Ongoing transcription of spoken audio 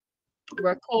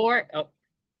Record. Oh.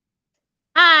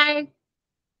 Hi,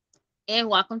 and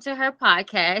welcome to her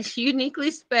podcast,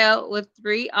 uniquely spelled with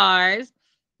three R's,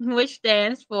 which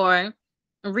stands for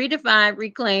Redefine,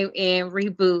 Reclaim, and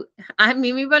Reboot. I'm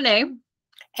Mimi Bonet.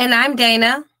 And I'm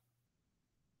Dana.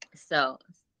 So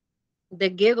the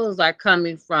giggles are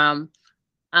coming from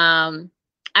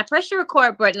I pressed the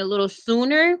record button a little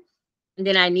sooner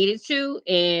than I needed to,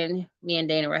 and me and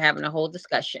Dana were having a whole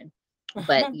discussion.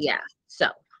 But yeah, so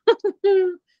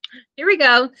here we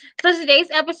go. So today's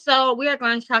episode, we are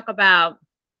going to talk about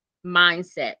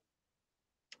mindset,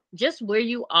 just where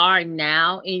you are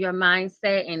now in your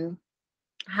mindset and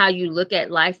how you look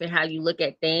at life and how you look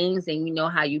at things and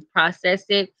how you process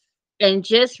it, and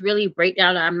just really break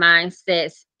down our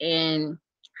mindsets and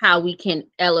how we can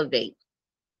elevate.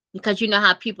 Because you know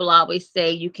how people always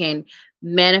say you can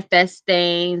manifest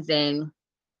things and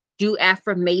do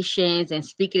affirmations and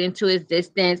speak it into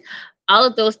existence. All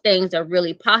of those things are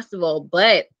really possible,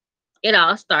 but it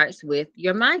all starts with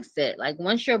your mindset. Like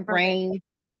once your brain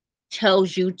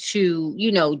tells you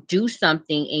to, do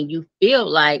something and you feel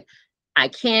like I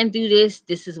can do this,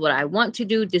 this is what I want to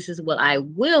do, this is what I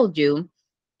will do,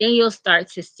 then you'll start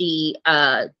to see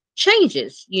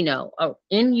changes,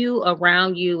 in you,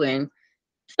 around you, and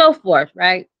so forth,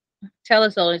 right? Tell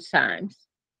us all the times.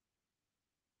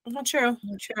 True.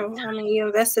 I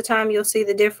mean, that's the time you'll see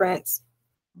the difference.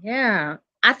 Yeah.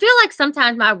 I feel like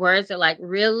sometimes my words are like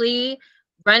really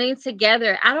running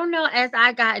together. I don't know, as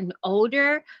I gotten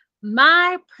older,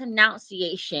 my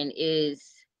pronunciation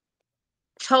is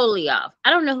totally off. I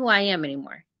don't know who I am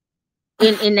anymore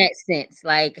in that sense.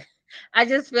 Like, I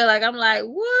just feel like I'm like,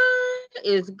 what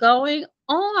is going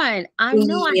on? I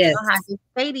know how to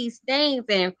say these things,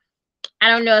 and I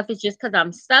don't know if it's just because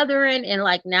I'm Southern and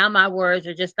like now my words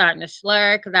are just starting to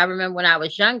slur. Because I remember when I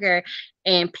was younger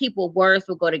and words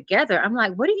would go together. I'm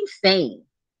like, what are you saying?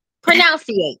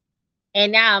 Pronunciate.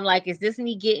 And now I'm like, is this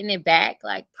me getting it back?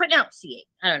 Like, pronunciate.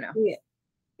 I don't know.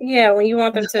 Yeah. When you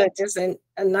want them to just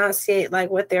enunciate like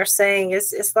what they're saying,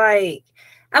 it's like,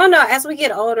 I don't know. As we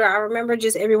get older, I remember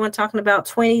just everyone talking about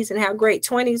 20s and how great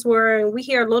 20s were. And we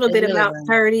hear a little bit about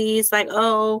 30s, like,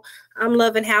 oh, I'm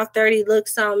loving how 30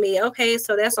 looks on me. Okay,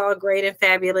 so that's all great and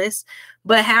fabulous.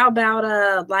 But how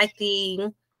about like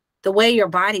the way your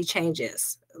body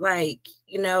changes? Like,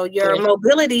 your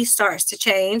mobility starts to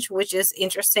change, which is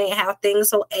interesting, how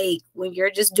things will ache when you're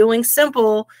just doing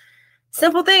simple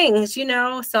things,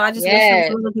 so I just wish there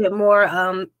was a little bit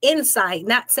more insight,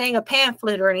 not saying a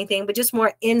pamphlet or anything, but just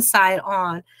more insight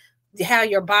on how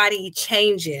your body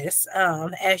changes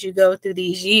as you go through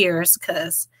these years,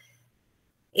 because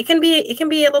it can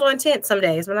be a little intense some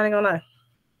days. We're not gonna lie.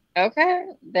 Okay,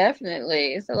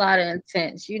 definitely. It's a lot of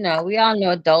intense. We all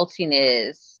know adulting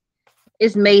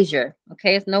is major.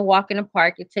 Okay, it's no walk in the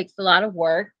park. It takes a lot of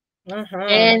work,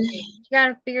 and you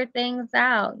gotta figure things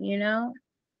out.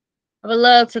 I would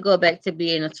love to go back to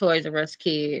being a Toys R Us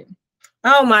kid.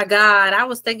 Oh my God. I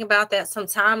was thinking about that some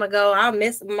time ago. I had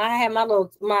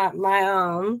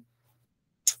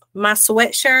my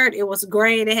sweatshirt. It was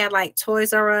gray. They had like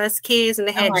Toys R Us kids, and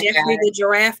they had Jeffrey the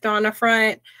giraffe on the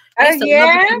front. Oh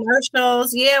yeah,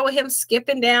 commercials. Yeah, with him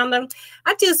skipping down them.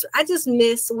 I just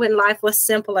miss when life was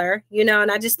simpler,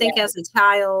 and I just think as a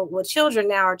child, children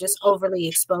now are just overly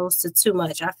exposed to too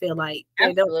much. I feel like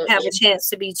they don't have a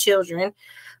chance to be children.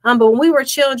 But when we were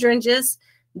children, just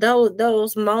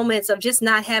those moments of just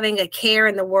not having a care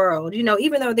in the world,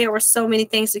 even though there were so many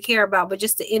things to care about, but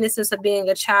just the innocence of being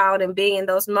a child and being in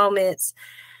those moments.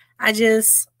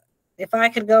 If I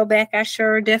could go back, I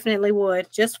sure definitely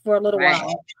would, just for a little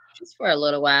while. Just for a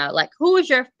little while. Like, who was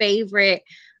your favorite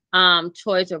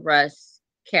Toys R Us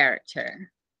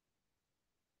character?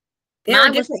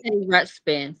 Mine was Teddy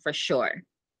Ruxpin for sure.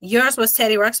 Yours was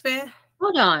Teddy Ruxpin?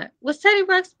 Hold on. Was Teddy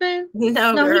Ruxpin?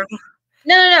 No, girl.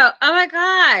 No. Oh my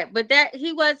God. But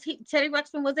Teddy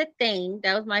Ruxpin was a thing.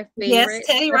 That was my favorite. Yes,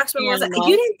 Teddy Ruxpin was.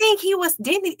 You didn't think he was,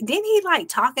 didn't he like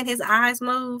talk and his eyes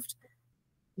moved?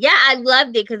 Yeah, I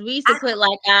loved it because we used to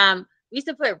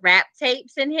put rap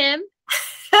tapes in him.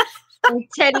 And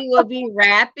Teddy would be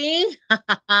rapping.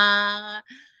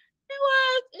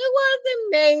 It was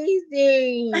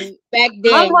amazing back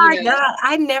then. Oh my God.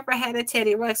 I never had a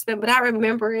Teddy Ruxpin, but I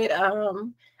remember it.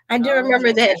 I do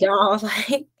remember that doll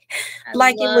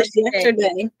like it was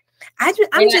yesterday.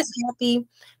 I'm just happy.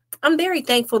 I'm very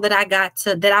thankful that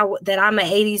I'm an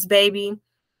 80s baby.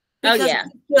 Because I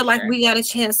feel like we got a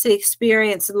chance to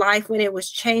experience life when it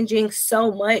was changing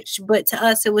so much, but to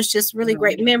us it was just really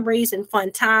great memories and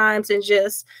fun times, and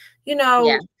just I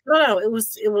don't know, it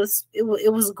was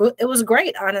good. It was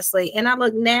great, honestly. And I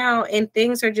look now and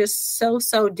things are just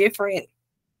so different.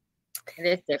 It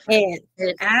is different.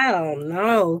 And I don't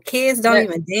know. Kids don't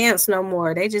even dance no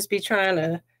more. They just be trying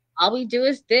to. All we do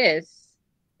is this.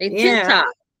 They Yeah.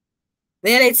 TikTok.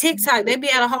 Yeah, they TikTok. They be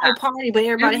at a whole party, but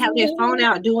everybody have their phone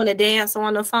out doing a dance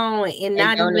on the phone and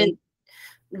not even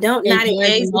not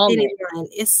engage with anyone.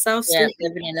 It's so stupid.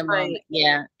 Living in the moment.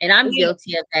 Yeah. And I'm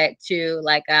guilty of that too.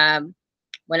 Like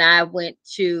when I went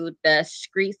to the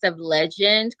Streets of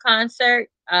Legend concert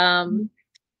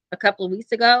a couple of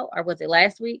weeks ago, or was it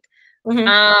last week?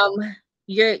 Mm-hmm.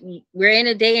 We're in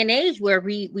a day and age where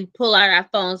we pull out our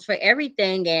phones for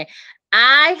everything. And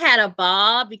I had a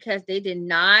ball because they did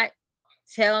not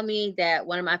tell me that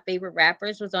one of my favorite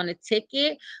rappers was on the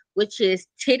ticket, which is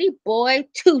Titty Boy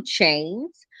 2 Chainz.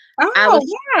 I was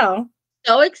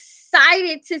so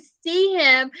excited to see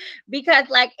him because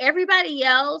like everybody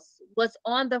else was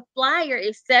on the flyer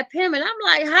except him. And I'm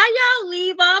like, how y'all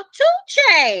leave off 2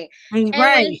 Chainz? And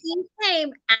when he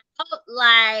came out,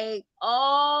 like,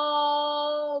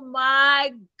 oh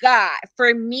my God.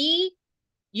 For me,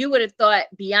 you would have thought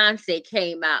Beyonce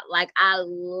came out. Like, I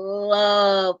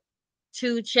love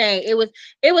 2 Chainz.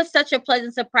 It was such a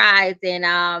pleasant surprise. And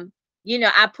I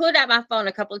pulled out my phone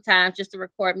a couple of times just to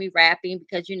record me rapping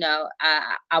because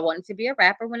I wanted to be a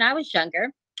rapper when I was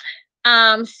younger.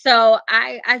 So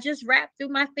I just rap through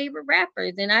my favorite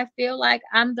rappers, and I feel like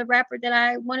I'm the rapper that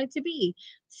I wanted to be.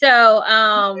 So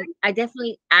I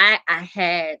definitely I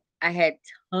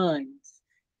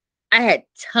had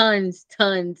tons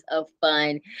of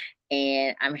fun,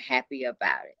 and I'm happy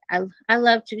about it. I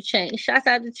love 2 Chainz. Shouts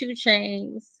out to 2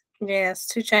 Chainz. Yes,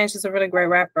 2 Chainz is a really great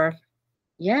rapper.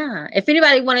 Yeah. If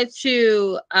anybody wanted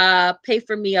to pay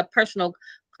for me a personal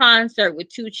concert with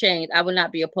 2 Chainz, I would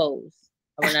not be opposed.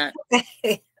 I would not.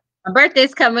 My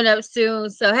birthday's coming up soon.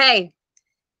 So hey,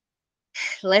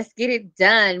 let's get it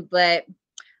done. But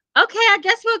okay, I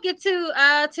guess we'll get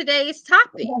to today's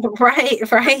topic. Right.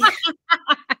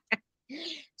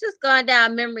 Just going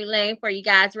down memory lane for you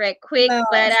guys right quick. No.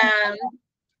 But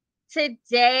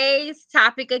today's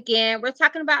topic, again, we're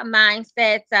talking about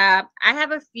mindsets. I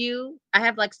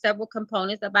have like several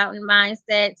components about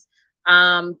mindsets.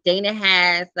 Dana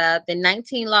has the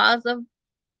 19 laws of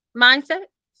mindset.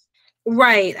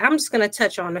 Right. I'm just going to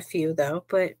touch on a few though,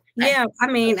 but yeah, I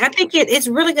mean, I think it's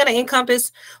really going to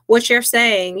encompass what you're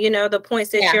saying, the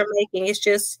points that you're making. It's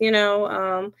just,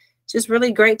 just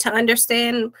really great to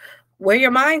understand where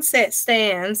your mindset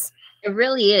stands. It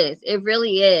really is. It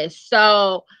really is.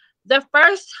 So the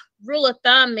first rule of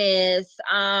thumb is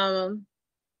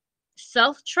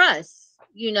self-trust,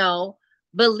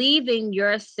 believe in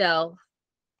yourself,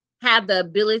 have the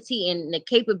ability and the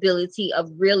capability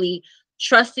of really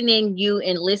trusting in you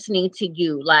and listening to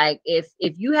you. Like if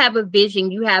you have a vision,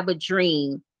 you have a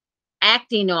dream,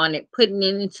 acting on it, putting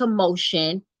it into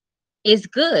motion is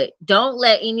good. Don't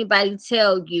let anybody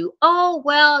tell you, oh,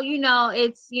 well,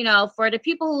 it's, for the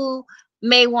people who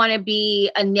may want to be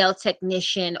a nail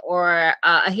technician or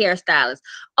a hairstylist.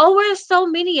 Oh, there's so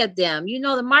many of them.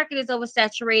 The market is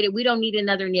oversaturated. We don't need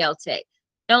another nail tech.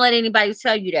 Don't let anybody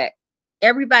tell you that.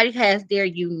 Everybody has their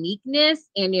uniqueness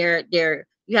and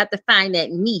you have to find that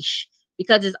niche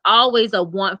because it's always a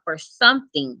want for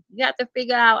something. You have to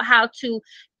figure out how to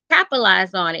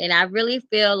capitalize on it. And I really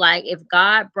feel like if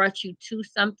God brought you to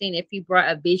something, if he brought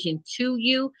a vision to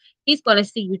you, he's going to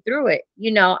see you through it.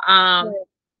 You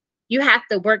have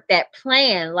to work that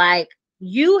plan. Like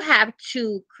you have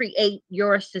to create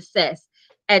your success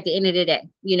at the end of the day.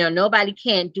 Nobody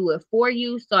can do it for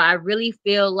you. So I really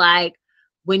feel like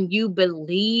when you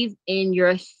believe in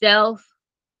yourself,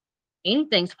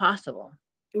 anything's possible.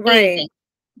 Right.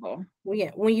 Yeah.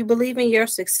 When you believe in your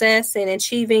success and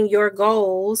achieving your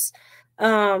goals,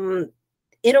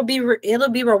 it'll be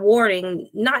rewarding.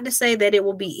 Not to say that it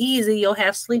will be easy. You'll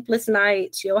have sleepless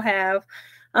nights. You'll have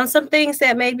some things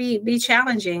that may be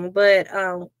challenging. But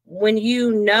when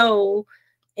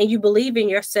and you believe in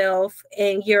yourself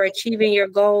and you're achieving your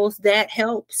goals, that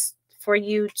helps for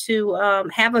you to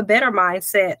have a better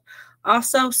mindset.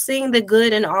 Also, seeing the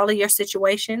good in all of your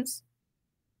situations.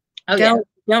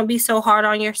 Don't be so hard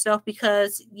on yourself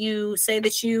because you say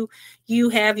that you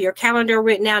have your calendar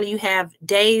written out and you have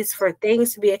days for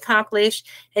things to be accomplished.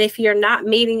 And if you're not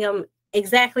meeting them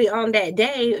exactly on that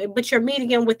day, but you're meeting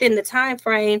them within the time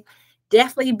frame,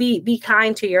 definitely be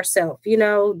kind to yourself.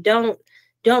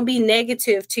 Don't be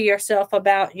negative to yourself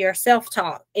about your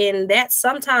self-talk. And that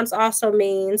sometimes also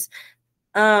means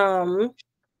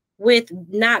with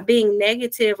not being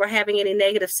negative or having any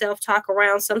negative self-talk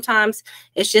around, sometimes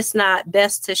it's just not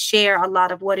best to share a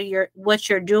lot of what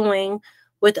you're doing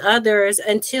with others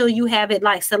until you have it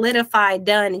like solidified,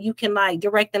 done, and you can like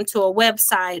direct them to a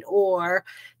website or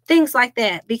things like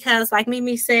that. Because like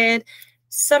Mimi said,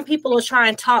 some people will try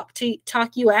and talk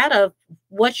you out of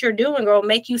what you're doing or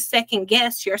make you second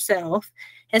guess yourself.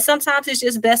 And sometimes it's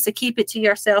just best to keep it to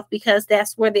yourself, because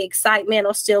that's where the excitement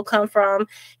will still come from.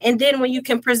 And then when you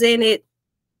can present it,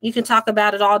 you can talk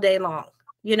about it all day long,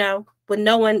 when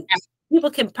no one, people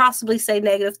can possibly say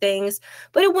negative things,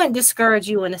 but it wouldn't discourage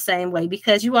you in the same way,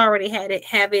 because you already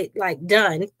have it like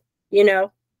done,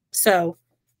 so.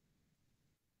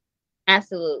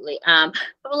 Absolutely. I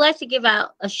would like to give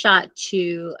out a shot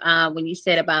to when you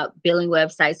said about building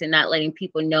websites and not letting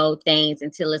people know things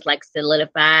until it's like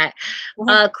solidified.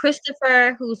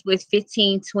 Christopher, who's with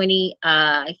 1520,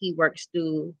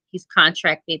 he's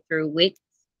contracted through Wix.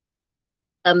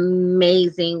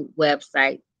 Amazing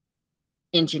website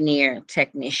engineer,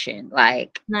 technician,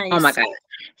 like nice. Oh my god,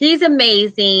 he's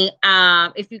amazing.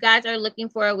 If you guys are looking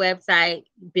for a website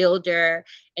builder,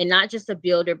 and not just a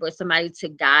builder but somebody to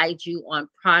guide you on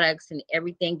products and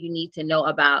everything you need to know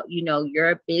about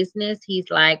your business,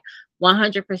 he's like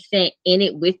 100% in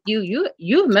it with you.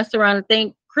 You mess around and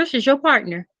think Chris is your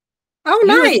partner. Oh,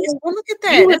 nice. Well, look at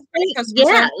that.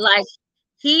 Yeah, like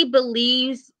he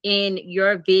believes in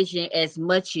your vision as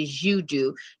much as you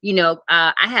do.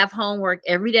 I have homework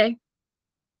every day,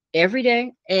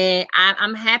 and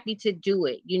I'm happy to do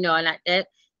it. And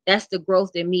that's the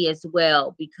growth in me as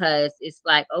well, because it's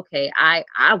like, okay, I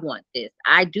want this.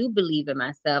 I do believe in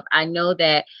myself. I know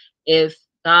that if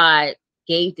God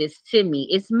gave this to me,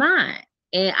 it's mine,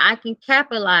 and I can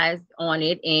capitalize on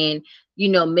it and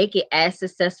make it as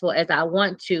successful as I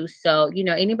want to. So,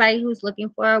 anybody who's looking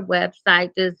for a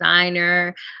website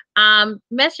designer,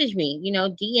 message me,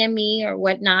 DM me or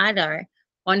whatnot, or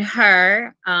on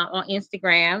her on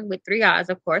Instagram with 3 R's,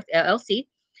 of course, LLC.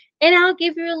 And I'll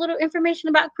give you a little information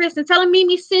about Chris and tell him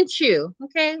Mimi sent you.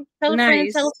 Okay. Tell a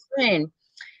friend, tell a friend.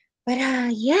 But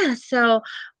yeah, so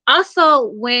also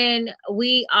when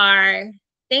we are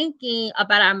thinking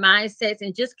about our mindsets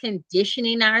and just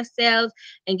conditioning ourselves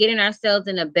and getting ourselves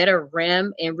in a better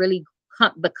realm and really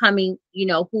becoming,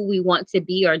 who we want to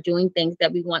be, or doing things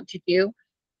that we want to do,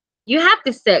 you have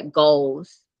to set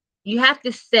goals. You have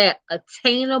to set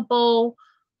attainable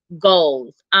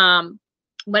goals.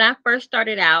 When I first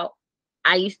started out,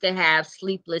 I used to have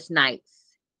sleepless nights,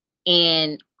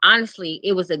 and honestly,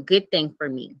 it was a good thing for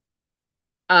me.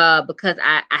 Because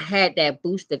I had that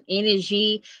boost of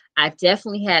energy. I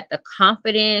definitely had the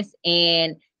confidence,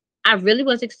 and I really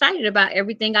was excited about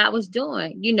everything I was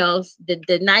doing.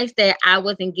 The nights that I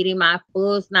wasn't getting my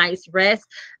full night's rest,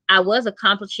 I was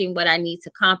accomplishing what I need to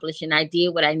accomplish, and I did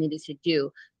what I needed to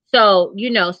do. So,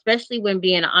 especially when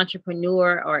being an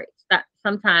entrepreneur or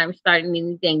sometimes starting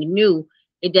anything new,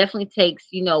 it definitely takes,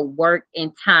 work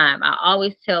and time. I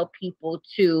always tell people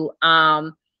to,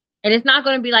 and it's not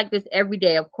going to be like this every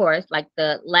day, of course. Like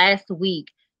the last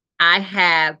week, I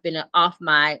have been off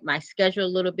my schedule a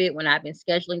little bit when I've been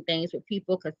scheduling things with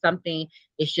people, because something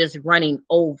is just running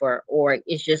over, or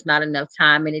it's just not enough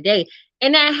time in a day.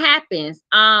 And that happens.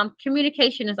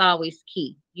 Communication is always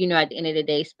key, at the end of the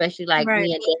day, especially like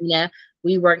me and Dana,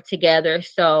 we work together.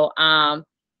 So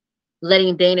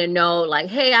letting Dana know, like,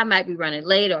 hey, I might be running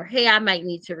late, or hey, I might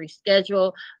need to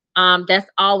reschedule. That's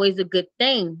always a good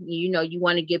thing. You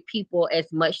want to give people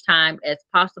as much time as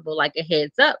possible, like a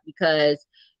heads up, because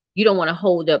you don't want to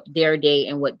hold up their day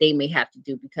and what they may have to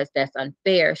do, because that's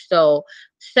unfair. So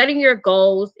setting your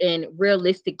goals and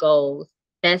realistic goals,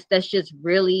 that's just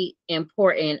really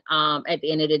important. At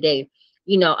the end of the day,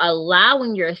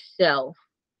 allowing yourself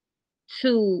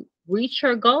to reach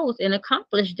your goals and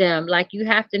accomplish them. Like, you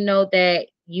have to know that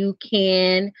you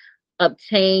can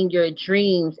obtain your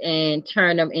dreams and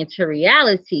turn them into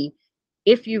reality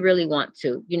if you really want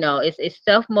to. It's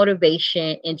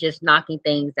self-motivation and just knocking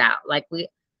things out. Like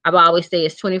I've always say,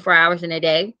 it's 24 hours in a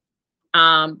day.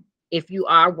 If you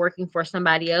are working for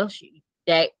somebody else,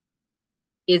 that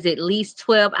is at least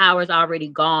 12 hours already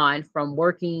gone from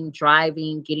working,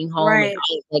 driving, getting home, and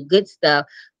all that good stuff.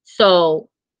 So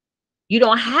you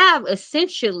don't have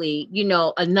essentially,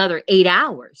 another 8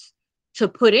 hours to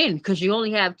put in, because you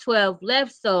only have 12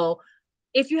 left. So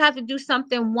if you have to do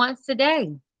something once a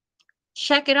day,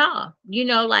 check it off. A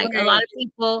lot of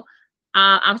people,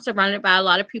 I'm surrounded by a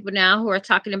lot of people now who are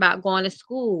talking about going to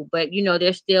school, but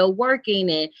they're still working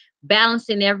and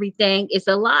balancing everything. It's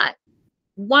a lot.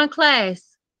 One class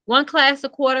a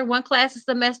quarter, one class a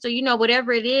semester,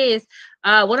 whatever it is.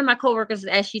 One of my coworkers is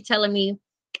actually telling me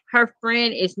her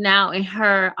friend is now in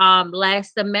her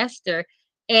last semester,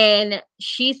 and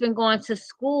she's been going to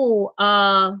school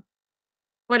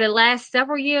for the last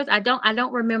several years. I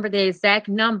don't remember the exact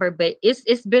number, but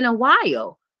it's been a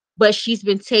while. but she's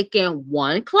been taking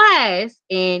one class,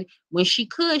 and when she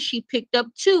could, she picked up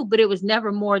two, but it was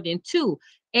never more than two.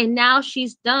 And now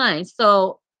she's done.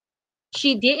 So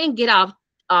she didn't get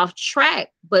off track,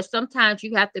 but sometimes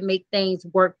you have to make things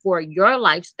work for your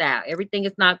lifestyle. Everything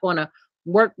is not going to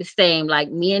work the same.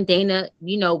 Like me and Dana,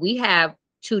 we have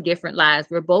two different lives.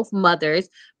 We're both mothers.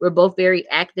 We're both very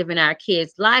active in our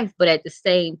kids' life, but at the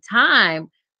same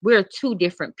time, we're two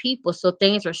different people. So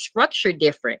things are structured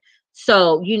different.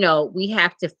 So, we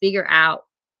have to figure out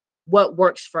what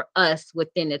works for us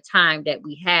within the time that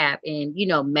we have, and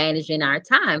managing our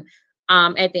time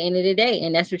at the end of the day.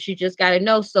 And that's what you just got to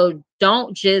know. So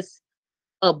don't just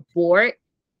abort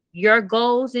your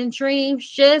goals and dreams,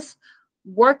 just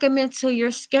work them into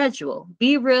your schedule.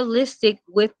 Be realistic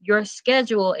with your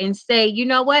schedule and say, you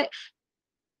know what,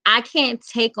 I can't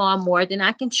take on more than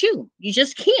I can chew. You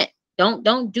just can't.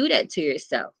 Don't do that to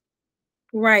yourself.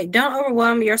 Right. Don't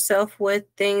overwhelm yourself with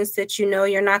things that you know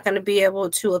you're not going to be able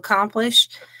to accomplish,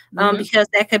 because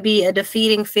that could be a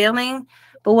defeating feeling.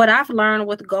 But what I've learned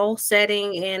with goal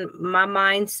setting and my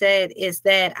mindset is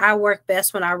that I work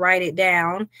best when I write it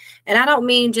down. And I don't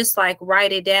mean just like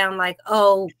write it down like,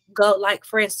 oh, go, like,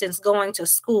 for instance, going to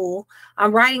school.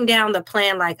 I'm writing down the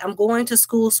plan, like I'm going to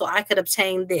school so I could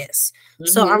obtain this.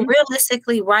 So I'm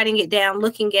realistically writing it down,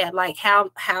 looking at like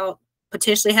how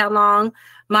potentially how long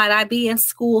might I be in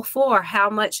school for? How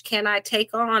much can I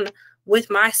take on with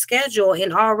my schedule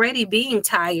and already being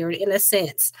tired in a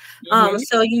sense?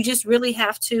 So you just really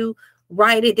have to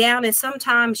write it down. And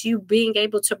sometimes you being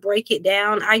able to break it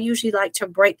down, I usually like to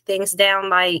break things down.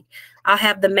 Like I'll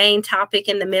have the main topic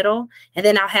in the middle, and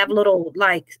then I'll have little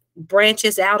like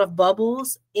branches out of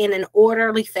bubbles in an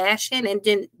orderly fashion, and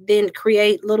then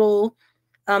create little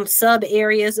sub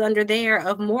areas under there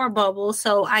of more bubbles,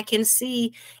 so I can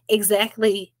see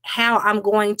exactly how I'm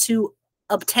going to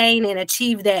obtain and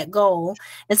achieve that goal.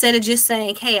 Instead of just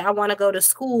saying, hey, I want to go to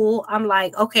school, I'm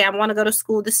like, okay, I want to go to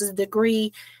school. This is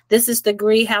degree,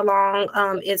 how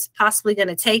long it's possibly going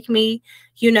to take me,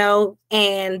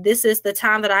 and this is the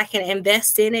time that I can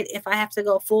invest in it. If I have to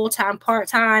go full-time,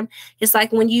 part-time, it's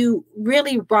like when you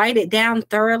really write it down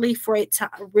thoroughly for it to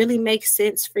really make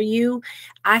sense for you,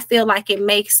 I feel like it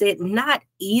makes it not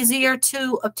easier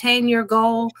to obtain your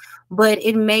goal, but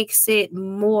it makes it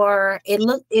more,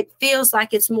 it feels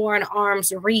like it's more in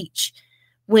arm's reach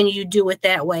when you do it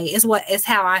that way, is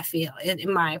how I feel,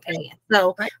 in my opinion.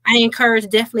 So I encourage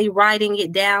definitely writing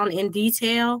it down in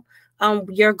detail.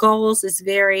 Your goals is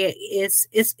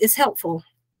it's helpful.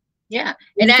 Yeah.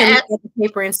 And you can look at the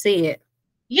paper and see it.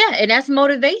 Yeah. And that's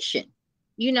motivation.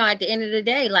 At the end of the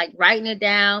day, like writing it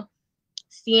down,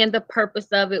 seeing the purpose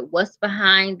of it, what's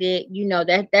behind it,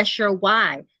 that's your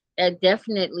why. That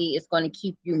definitely is going to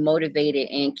keep you motivated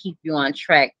and keep you on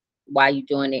track while you're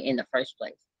doing it in the first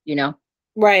place,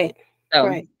 Right. So,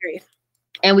 right.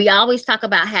 And we always talk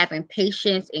about having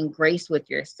patience and grace with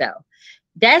yourself.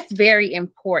 That's very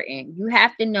important. You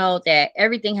have to know that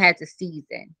everything has a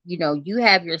season. You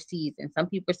have your season. Some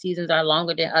people's seasons are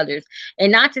longer than others.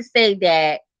 And not to say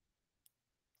that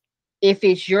if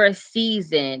it's your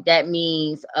season, that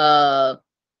means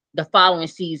the following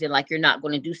season, like you're not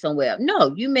going to do so well.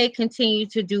 No, you may continue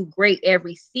to do great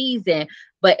every season,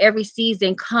 but every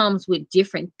season comes with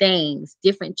different things,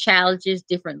 different challenges,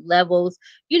 different levels,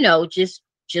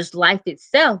 just life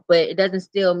itself. But it doesn't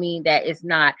still mean that it's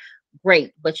not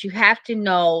great. But you have to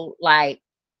know, like,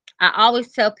 I always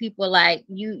tell people, like,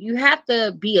 you have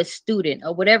to be a student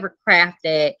of whatever craft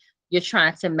that you're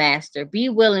trying to master. Be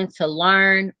willing to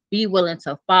learn, be willing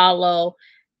to follow,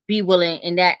 be willing,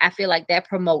 and that, I feel like that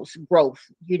promotes growth,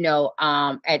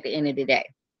 at the end of the day.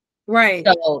 Right.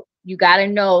 So you got to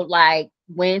know, like,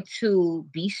 when to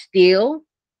be still,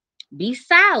 be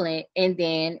silent, and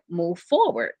then move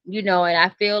forward, and I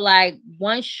feel like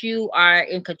once you are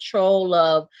in control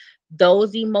of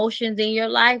those emotions in your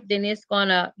life, then it's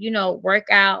gonna, work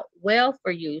out well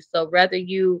for you. So whether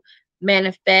you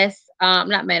manifest,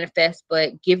 not manifest,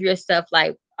 but give yourself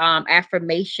like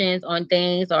affirmations on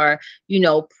things, or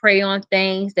pray on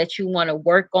things that you want to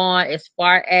work on as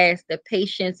far as the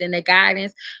patience and the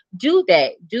guidance, do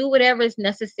that. Do whatever is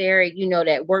necessary,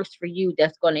 that works for you,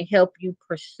 that's going to help you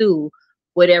pursue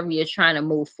whatever you're trying to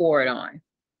move forward on.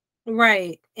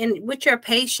 Right. And with your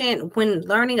patient, when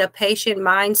learning a patient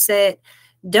mindset,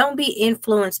 don't be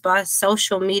influenced by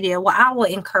social media. Well, I will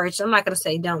encourage, I'm not going to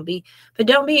say don't be, but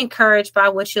don't be encouraged by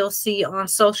what you'll see on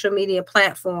social media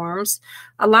platforms.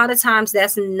 A lot of times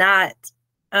that's not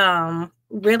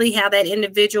really how that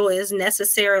individual is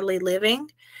necessarily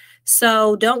living.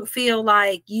 So don't feel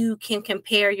like you can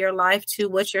compare your life to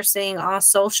what you're seeing on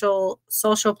social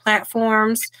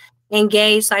platforms.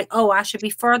 engage like, oh, I should be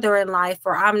further in life,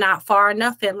 or I'm not far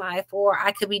enough in life, or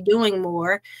I could be doing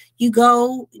more. You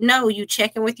go, no, you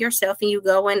check in with yourself and you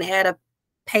go in at a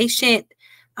patient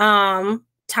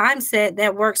time set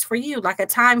that works for you, like a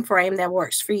time frame that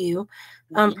works for you,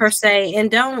 per se.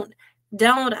 And don't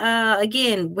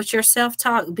again, with your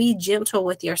self-talk, be gentle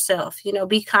with yourself, you know,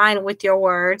 be kind with your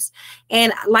words.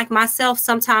 And like myself,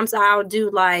 sometimes I'll do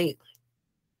like,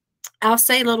 I'll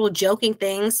say little joking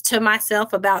things to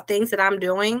myself about things that I'm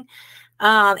doing.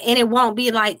 And it won't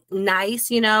be like nice,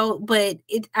 you know, but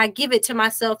I give it to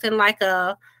myself in like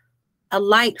a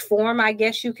light form, I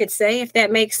guess you could say, if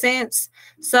that makes sense.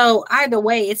 So either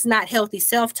way, it's not healthy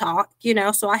self-talk, you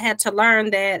know. So I had to learn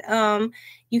that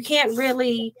you can't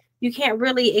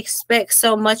really expect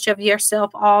so much of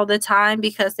yourself all the time,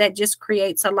 because that just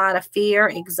creates a lot of fear,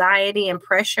 anxiety, and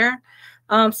pressure.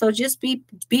 So just be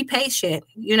patient,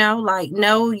 you know, like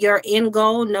know your end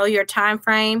goal, know your time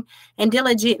frame, and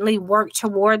diligently work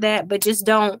toward that. But just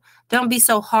don't be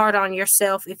so hard on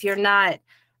yourself if you're not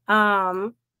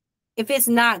if it's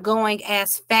not going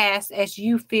as fast as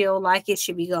you feel like it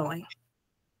should be going.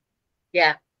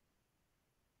 Yeah.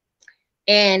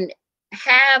 And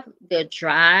have the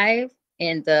drive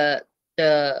and the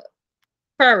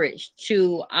courage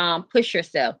to push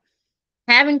yourself.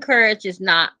 Having courage is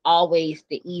not always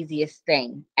the easiest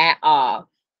thing at all,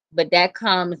 but that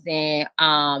comes in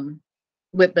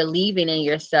with believing in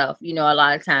yourself. You know, a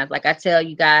lot of times, like I tell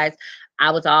you guys,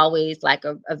 I was always like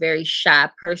a very shy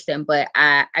person, but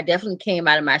I definitely came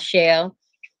out of my shell,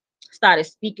 started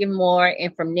speaking more.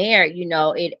 And from there, you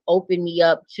know, it opened me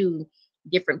up to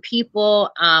different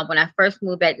people. When I first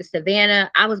moved back to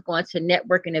Savannah, I was going to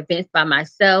networking events by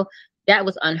myself. That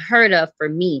was unheard of for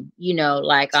me, you know,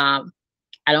 like, I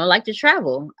don't like to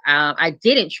travel. I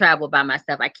didn't travel by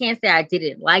myself. I can't say I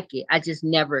didn't like it. I just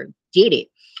never did it.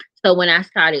 So when I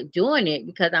started doing it,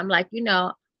 because I'm like, you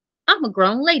know, I'm a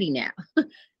grown lady now.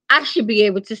 I should be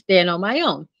able to stand on my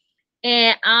own.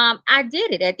 And I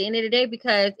did it at the end of the day,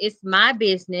 because it's my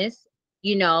business,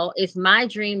 you know, it's my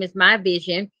dream, it's my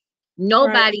vision.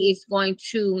 Nobody is going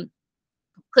to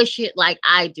push it like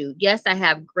I do. Yes, I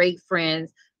have great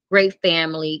friends, great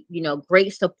family, you know,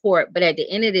 great support. But at the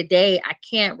end of the day, I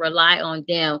can't rely on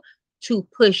them to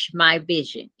push my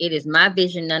vision. It is my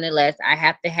vision nonetheless. I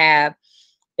have to have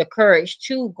the courage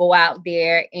to go out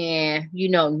there and, you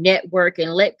know, network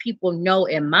and let people know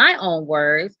in my own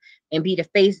words, and be the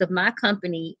face of my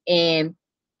company and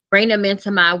bring them into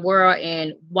my world.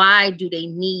 And why do they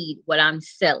need what I'm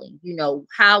selling? You know,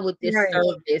 how would this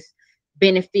service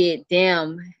benefit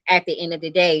them at the end of the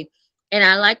day? And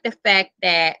I like the fact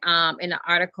that in the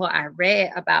article I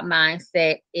read about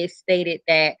mindset, it stated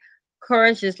that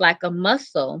courage is like a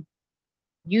muscle.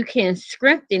 You can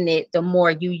strengthen it the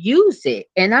more you use it.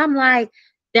 And I'm like,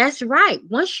 that's right.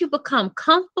 Once you become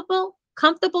comfortable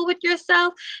with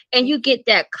yourself, and you get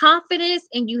that confidence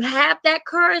and you have that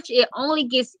courage, it only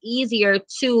gets easier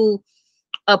to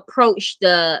approach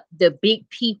the big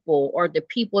people, or the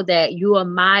people that you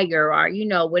admire, or, you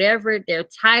know, whatever their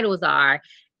titles are.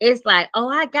 It's like, oh,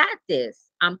 I got this.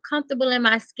 I'm comfortable in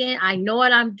my skin. I know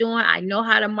what I'm doing. I know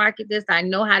how to market this. I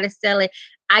know how to sell it.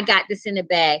 I got this in the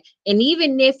bag. And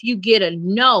even if you get a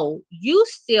no, you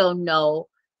still know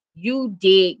you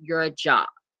did your job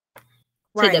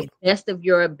to the best of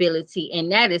your ability.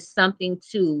 And that is something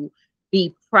to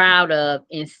be proud of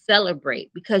and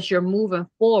celebrate, because you're moving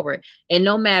forward. And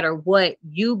no matter what,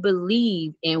 you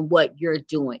believe in what you're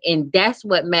doing. And that's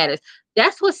what matters.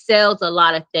 That's what sells a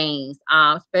lot of things,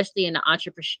 especially in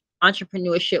the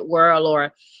entrepreneurship world,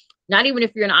 or not even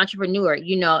if you're an entrepreneur,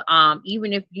 you know,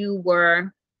 even if you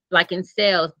were like in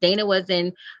sales. Dana was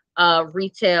in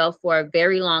retail for a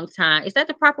very long time. Is that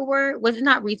the proper word? Was it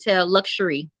not retail?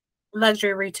 Luxury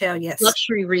retail. Yes.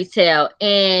 Luxury retail.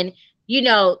 And, you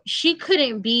know, she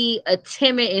couldn't be a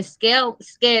timid and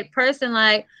scared person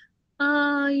like,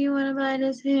 oh, you want to buy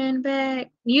this handbag?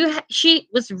 She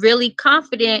was really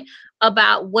confident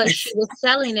about what she was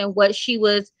selling and what she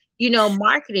was, you know,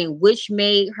 marketing, which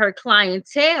made her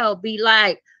clientele be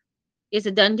like, it's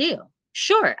a done deal.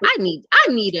 Sure, I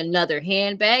need another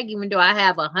handbag, even though I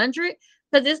have 100,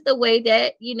 because it's the way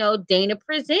that, you know, Dana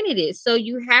presented it. So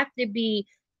you have to be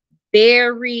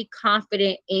very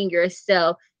confident in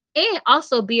yourself, and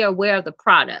also be aware of the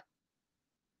product.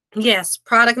 Yes,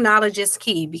 product knowledge is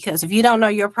key, because if you don't know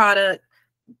your product,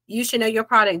 you should know your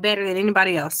product better than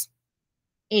anybody else.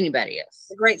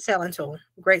 A great selling tool.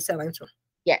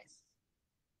 Yes.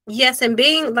 Yes, and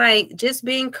just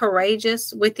being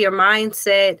courageous with your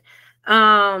mindset.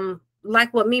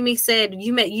 Like what Mimi said,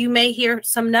 you may hear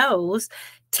some no's,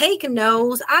 take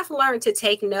no's. I've learned to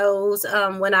take no's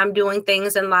when I'm doing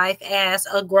things in life as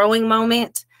a growing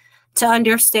moment, to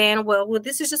understand, well,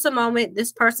 this is just a moment.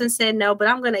 This person said no, but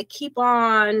I'm going to keep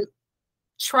on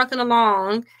trucking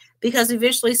along because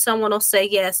eventually someone will say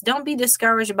yes. Don't be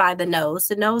discouraged by the no's.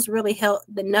 The no's really help.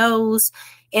 The no's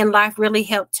in life really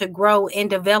help to grow and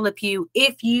develop you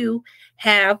if you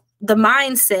have the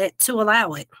mindset to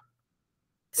allow it.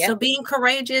 Yep. So being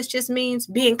courageous just means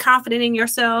being confident in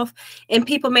yourself, and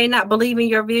people may not believe in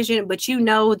your vision, but you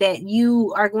know that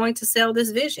you are going to sell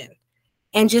this vision.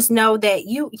 And just know that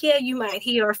you might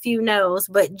hear a few no's,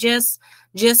 but just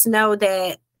know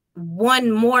that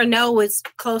one more no is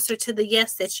closer to the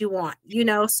yes that you want,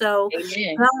 so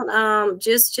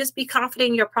just be confident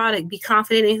in your product, be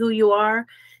confident in who you are,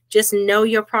 just know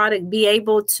your product, be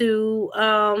able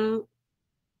to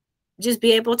just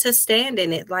be able to stand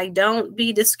in it. Like, don't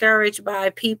be discouraged by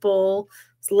people's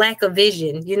lack of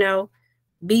vision.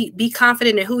 Be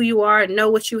confident in who you are and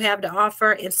know what you have to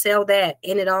offer and sell that,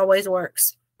 and it always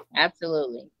works.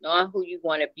 Absolutely. Knowing who you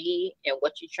want to be and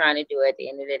what you're trying to do at the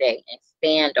end of the day, and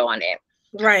stand on it.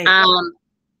 Right.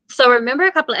 So remember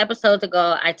a couple of episodes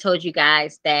ago, I told you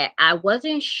guys that I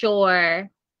wasn't sure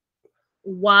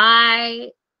why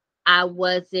I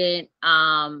wasn't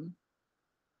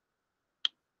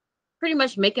pretty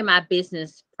much making my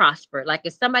business prosper. Like,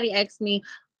 if somebody asked me,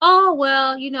 oh,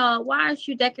 well, why aren't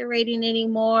you decorating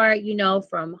anymore,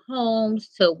 from homes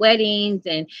to weddings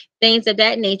and things of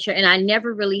that nature? And I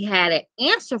never really had an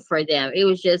answer for them. It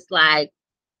was just like,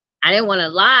 I didn't want to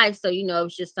lie. So, it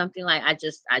was just something like, I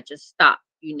just stopped,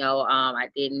 I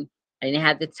didn't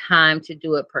have the time to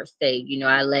do it per se.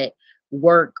 I let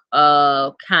work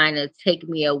kind of take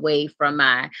me away from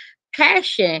my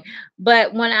passion.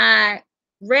 But when I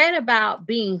read about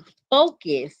being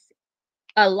focused,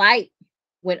 a light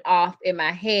went off in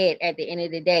my head at the end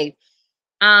of the day.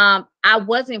 I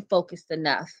wasn't focused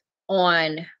enough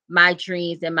on my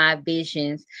dreams and my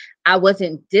visions. I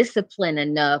wasn't disciplined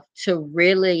enough to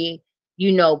really,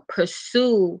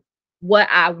 pursue what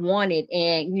I wanted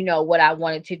and, what I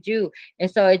wanted to do. And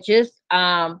so it just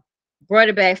brought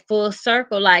it back full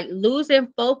circle. Like,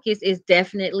 losing focus is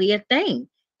definitely a thing.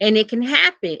 And it can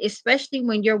happen, especially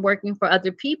when you're working for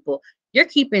other people. You're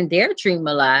keeping their dream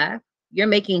alive. You're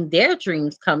making their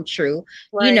dreams come true,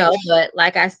 right. But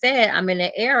like I said, I'm in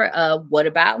an era of, what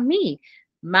about me?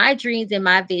 My dreams and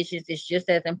my visions is just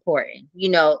as important.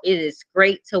 It is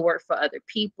great to work for other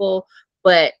people,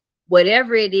 but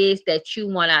whatever it is that you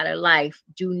want out of life,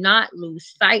 do not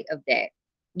lose sight of that,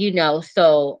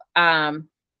 So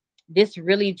this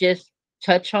really just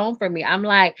touched home for me. I'm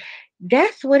like,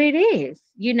 that's what it is.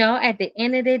 At the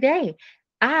end of the day,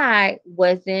 I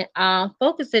wasn't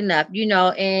focused enough,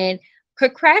 and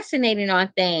procrastinating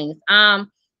on things. I'm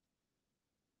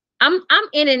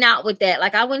in and out with that.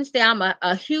 Like, I wouldn't say I'm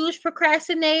a huge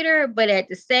procrastinator, but at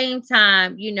the same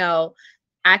time,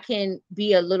 I can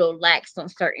be a little lax on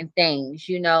certain things,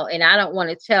 and I don't want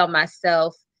to tell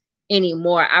myself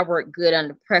anymore, I work good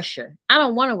under pressure. I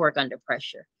don't want to work under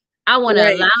pressure. I want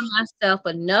to allow myself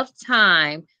enough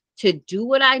time to do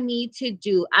what I need to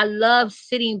do. I love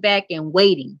sitting back and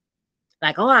waiting.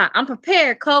 Like, oh, I'm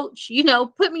prepared, coach.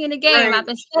 Put me in the game. Right. I've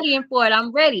been studying for it.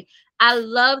 I'm ready. I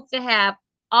love to have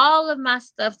all of my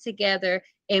stuff together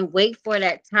and wait for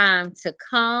that time to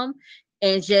come.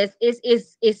 And just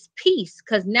it's peace,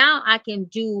 because now I can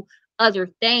do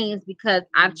other things because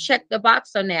I've checked the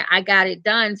box on that. I got it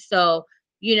done. So,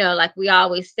 like we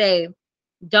always say,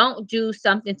 don't do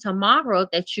something tomorrow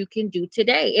that you can do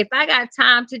today. If I got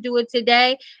time to do it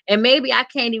today, and maybe I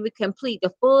can't even complete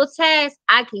the full task,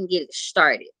 I can get it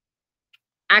started.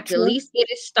 I can at least get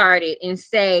it started and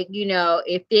say,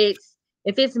 if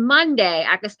it's Monday,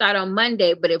 I can start on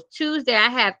Monday. But if Tuesday I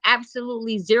have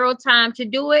absolutely zero time to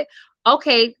do it,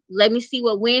 okay, let me see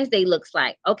what Wednesday looks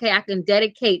like. Okay, I can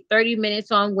dedicate 30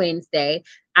 minutes on Wednesday.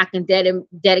 I can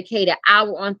dedicate an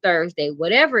hour on Thursday.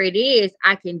 Whatever it is,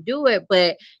 I can do it.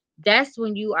 But that's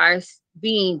when you are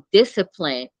being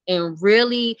disciplined and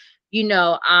really,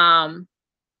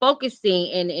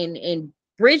 focusing and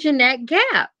bridging that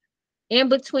gap in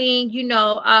between,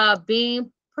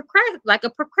 being like a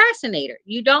procrastinator.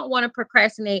 You don't want to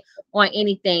procrastinate on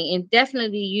anything. And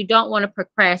definitely you don't want to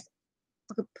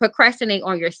procrastinate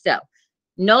on yourself.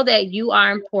 Know that you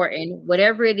are important.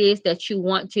 Whatever it is that you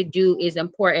want to do is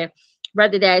important.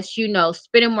 Whether that's,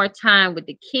 spending more time with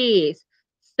the kids,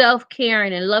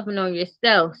 self-caring and loving on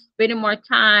yourself, spending more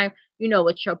time,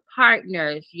 with your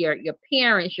partners, your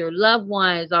parents, your loved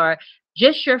ones, or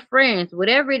just your friends.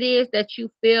 Whatever it is that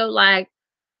you feel like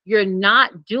you're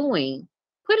not doing,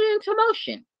 put it into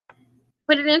motion.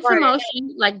 put it into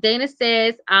motion. Like Dana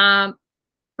says,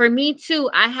 for me too,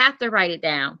 I have to write it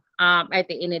down at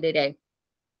the end of the day.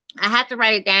 I have to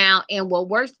write it down, and what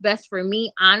works best for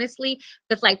me, honestly,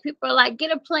 because like people are like,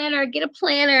 get a planner, get a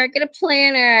planner, get a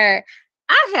planner.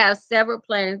 I have several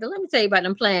planners, but let me tell you about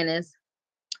them planners.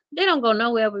 They don't go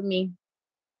nowhere with me.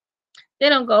 They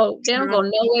don't go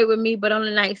nowhere with me but on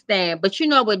the nightstand. But you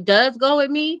know what does go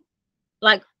with me?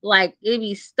 Like it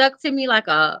be stuck to me like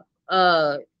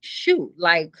a shoot,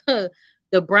 like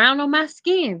the brown on my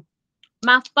skin.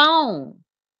 My phone.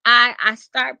 I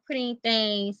start putting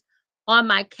things on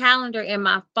my calendar in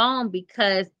my phone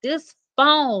because this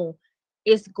phone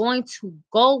is going to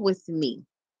go with me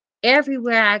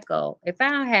everywhere I go. If I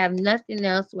don't have nothing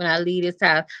else when I leave this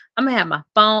house, I'm gonna have my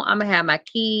phone, I'm gonna have my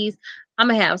keys, I'm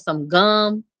gonna have some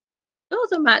gum.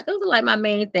 Those are like my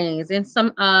main things, and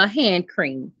some hand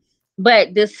cream.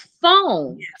 But this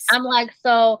phone, Yes. I'm like,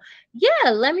 so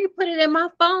yeah, let me put it in my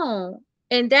phone.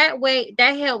 And that way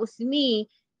that helps me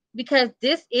because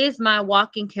this is my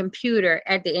walking computer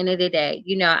at the end of the day.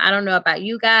 I don't know about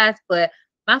you guys, but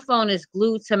my phone is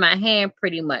glued to my hand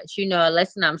pretty much,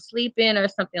 unless I'm sleeping or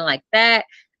something like that.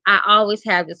 I always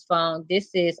have this phone. This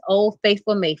is old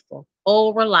faithful Mayful,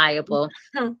 old reliable.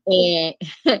 And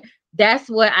that's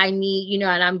what I need,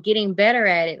 and I'm getting better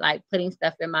at it, like putting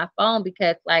stuff in my phone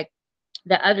because like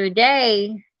the other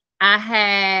day I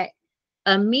had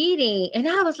a meeting and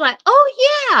I was like, oh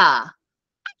yeah,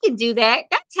 I can do that.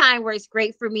 That time works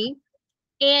great for me.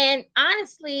 And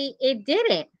honestly, it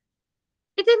didn't.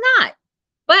 It did not.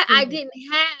 But I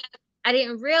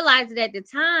didn't realize it at the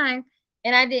time.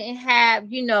 And I didn't have,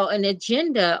 an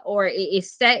agenda or it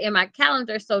is set in my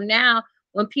calendar. So now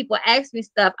when people ask me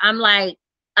stuff, I'm like,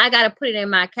 I got to put it in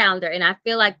my calendar. And I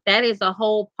feel like that is a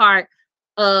whole part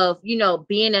of,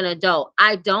 being an adult.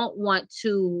 I don't want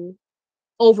to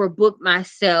overbook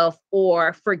myself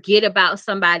or forget about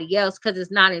somebody else because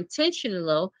it's not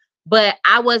intentional, but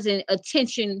I wasn't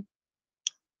intentional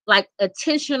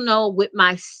with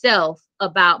myself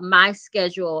about my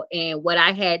schedule and what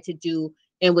I had to do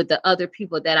and with the other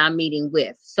people that I'm meeting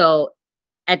with. So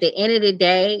at the end of the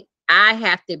day, I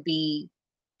have to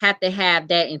have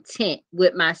that intent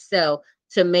with myself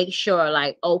to make sure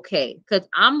like, okay, because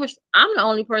I'm the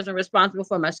only person responsible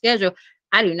for my schedule.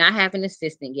 I do not have an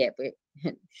assistant yet,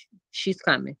 but she's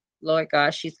coming. Lord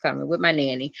God, she's coming with my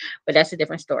nanny, but that's a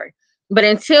different story. But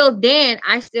until then,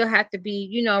 I still have to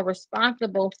be,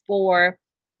 responsible for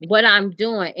what I'm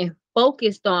doing and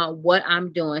focused on what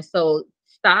I'm doing. So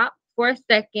stop for a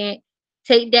second,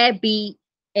 take that beat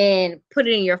and put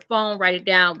it in your phone, write it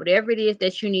down, whatever it is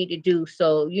that you need to do.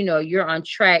 So, you're on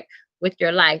track with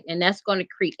your life. And that's going to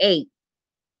create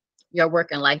your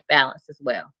work and life balance as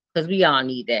well. Because we all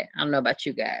need that. I don't know about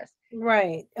you guys.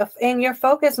 Right. And your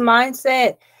focus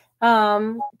mindset,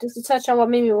 just to touch on what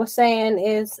Mimi was saying,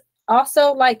 is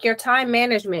also like your time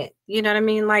management. You know what I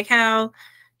mean? Like how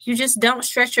you just don't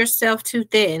stretch yourself too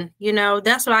thin.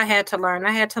 That's what I had to learn.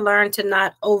 I had to learn to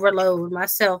not overload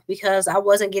myself because I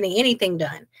wasn't getting anything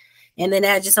done. And then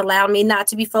that just allowed me not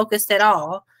to be focused at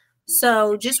all.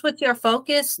 So just with your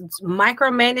focus,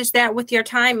 micromanage that with your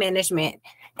time management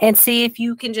and see if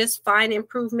you can just find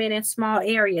improvement in small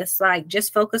areas. Like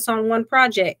just focus on one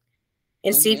project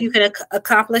and see if you can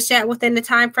accomplish that within the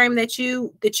time frame that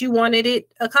you wanted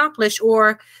it accomplished,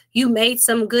 or you made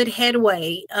some good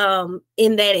headway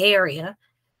in that area.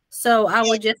 So I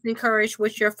would just encourage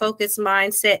with your focused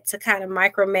mindset to kind of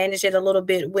micromanage it a little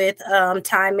bit with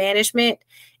time management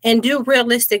and do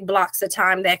realistic blocks of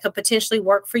time that could potentially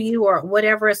work for you or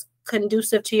whatever is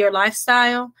conducive to your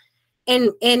lifestyle.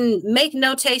 And make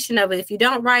notation of it. If you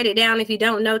don't write it down, if you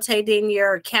don't notate in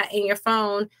your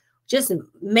phone, just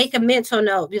make a mental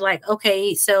note. Be like,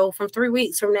 okay, so from 3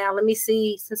 weeks from now, let me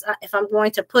see, if I'm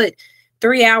going to put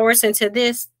 3 hours into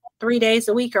this 3 days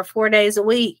a week or 4 days a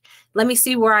week, let me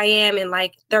see where I am in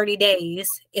like 30 days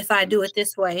if I do it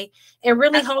this way, and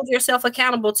really hold yourself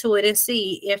accountable to it and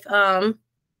see if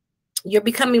you're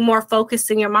becoming more focused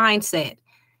in your mindset.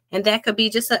 And that could be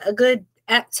just a good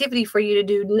activity for you to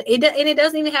do. And it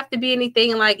doesn't even have to be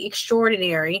anything like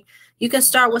extraordinary. You can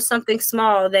start with something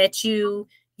small that you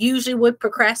usually would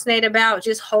procrastinate about.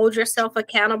 Just hold yourself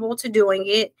accountable to doing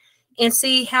it and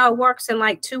see how it works in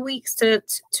like 2 weeks to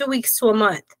 2 weeks to a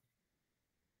month.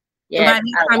 Yeah, by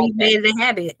the time you've made it a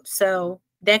habit. So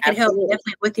that can help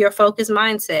definitely with your focused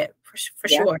mindset for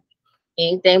sure.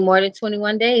 Anything more than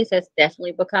 21 days has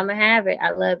definitely become a habit.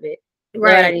 I love it.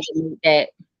 Right. Lord, I need to make that.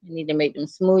 I need to make them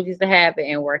smoothies a habit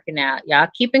and working out. Y'all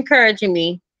keep encouraging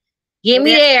me. Get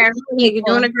me there. You're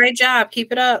doing a great job.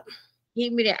 Keep it up.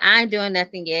 Keep me there. I ain't doing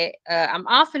nothing yet. I'm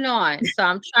off and on. So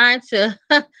I'm trying to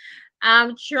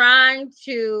I'm trying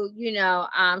to,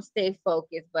 stay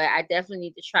focused, but I definitely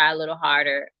need to try a little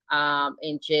harder.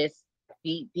 And just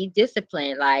be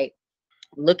disciplined. Like,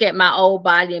 look at my old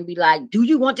body and be like, do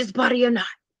you want this body or not?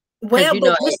 Because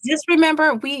Well, but just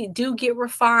remember, we do get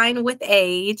refined with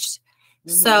age.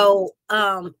 So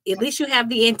at least you have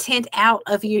the intent out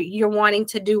of you're wanting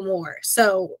to do more.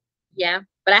 So yeah,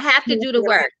 but I have to do the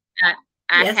work.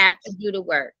 I have to do the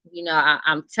work.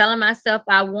 I'm telling myself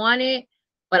I want it,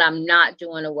 but I'm not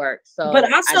doing the work. So,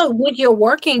 but also when you're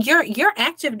working, you're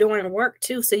active doing work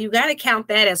too. So you got to count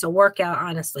that as a workout,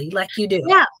 honestly, like you do.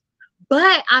 Yeah.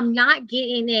 But I'm not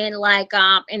getting in like,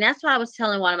 and that's what I was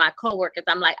telling one of my coworkers.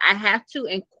 I'm like, I have to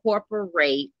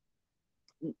incorporate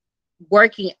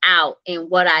working out in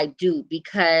what I do,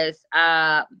 because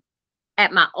at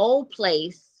my old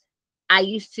place, I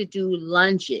used to do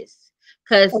lunges.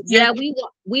 Because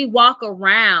we walk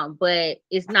around, but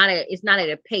it's not at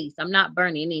a pace. I'm not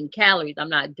burning any calories. I'm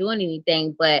not doing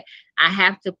anything, but I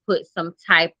have to put some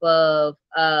type of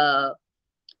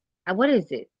what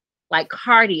is it? Like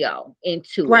cardio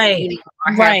into it,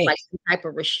 or have like some type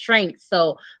of restraint.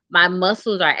 So my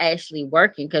muscles are actually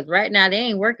working, because right now they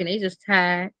ain't working. They just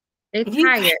tired. They're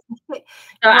tired. So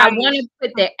I want to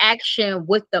put the action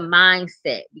with the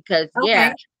mindset, because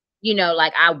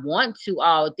like I want to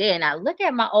all day, and I look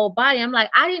at my old body. I'm like,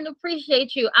 I didn't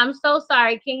appreciate you. I'm so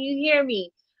sorry. Can you hear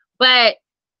me? But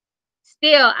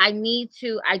still, I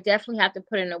definitely have to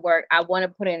put in the work. I want to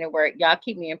put in the work. Y'all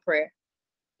keep me in prayer.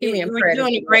 You're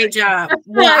doing a great job.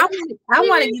 Well, I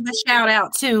want to give a shout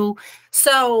out too.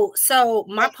 So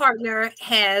my partner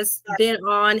has been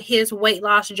on his weight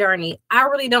loss journey. I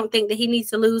really don't think that he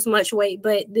needs to lose much weight,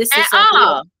 but this is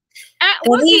something.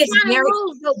 What he is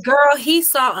girl, he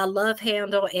saw a love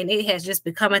handle and it has just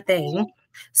become a thing.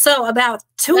 So about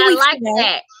 2 weeks ago,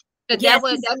 that. That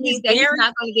means that he's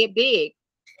not going to get big.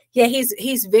 Yeah,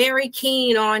 he's very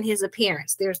keen on his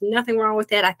appearance. There's nothing wrong with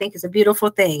that. I think it's a beautiful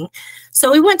thing.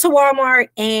 So we went to Walmart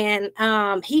and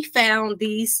he found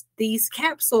these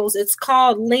capsules. It's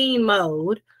called Lean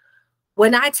Mode.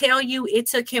 When I tell you it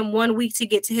took him 1 week to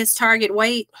get to his target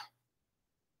weight,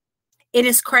 it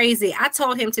is crazy. I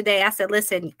told him today, I said,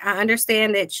 listen, I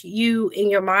understand that you in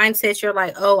your mindset, you're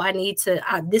like, oh, I need to,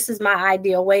 this is my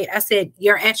ideal weight. I said,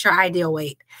 you're at your ideal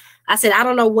weight. I said, I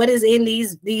don't know what is in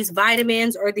these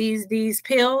vitamins or these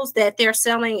pills that they're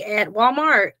selling at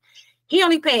Walmart. He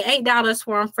only paid $8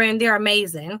 for them, friend. They're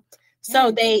amazing.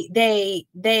 So the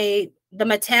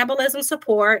metabolism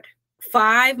support,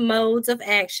 5 modes of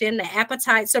action, the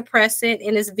appetite suppressant,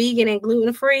 and it's vegan and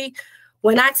gluten-free.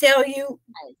 When I tell you,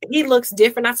 he looks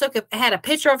different. I had a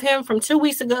picture of him from 2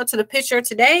 weeks ago to the picture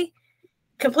today.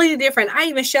 Completely different. I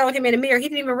even showed him in the mirror. He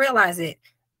didn't even realize it.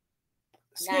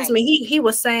 Excuse me. He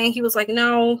was saying, he was like,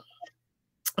 no,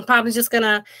 I'm probably just going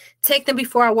to take them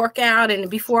before I work out and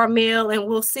before a meal, and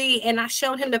we'll see. And I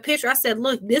showed him the picture. I said,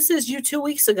 look, this is you 2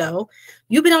 weeks ago.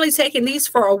 You've been only taking these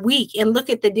for a week, and look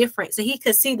at the difference. And he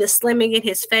could see the slimming in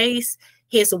his face,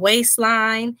 his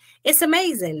waistline. It's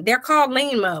amazing. They're called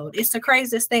Lean Mode. It's the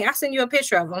craziest thing. I'll send you a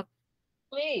picture of them.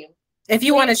 Please. If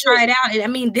you want to try it out. And I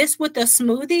mean, this with the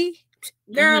smoothie,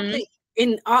 girl, please.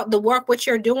 In all the work, what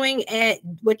you're doing at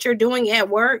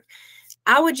work,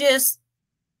 I would just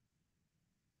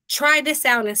try this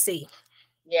out and see.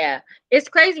 Yeah, it's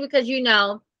crazy because I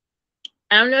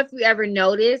don't know if you ever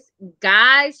noticed,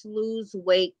 guys lose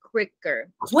weight quicker.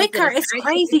 It's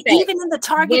crazy, even in the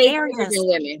target areas. Than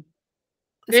women.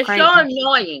 They're so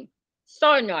annoying.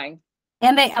 So annoying.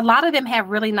 And a lot of them have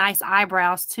really nice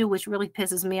eyebrows too, which really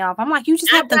pisses me off. I'm like, you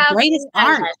just have the greatest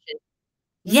art.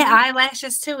 Yeah,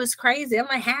 eyelashes too. It's crazy. I'm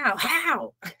like,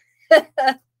 how?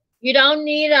 You don't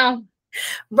need them,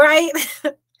 right?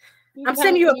 I'm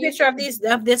sending you a picture of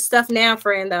this stuff now,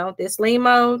 friend. Though this Lean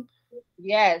Mode,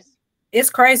 yes, it's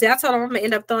crazy. I told him I'm gonna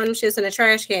end up throwing them shits in the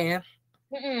trash can.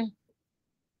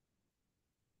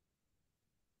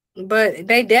 But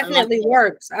they definitely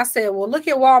works. I said, well, look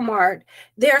at Walmart.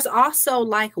 There's also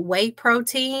like whey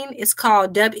protein. It's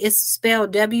called it's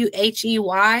spelled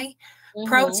WHEY.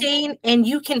 Protein, and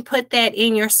you can put that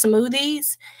in your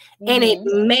smoothies, and it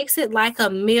makes it like a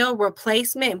meal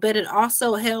replacement, but it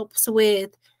also helps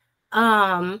with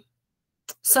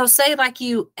so say like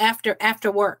you after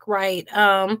work, right?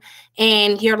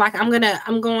 And you're like, I'm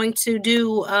going to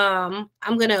do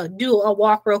a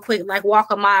walk real quick, like walk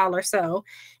a mile or so.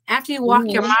 After you walk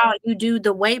your mile, you do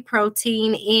the whey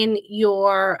protein in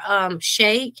your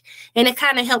shake, and it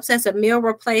kind of helps as a meal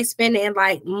replacement and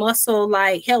like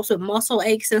helps with muscle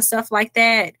aches and stuff like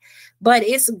that. But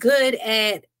it's good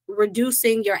at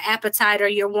reducing your appetite or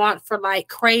your want for like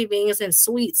cravings and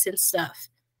sweets and stuff.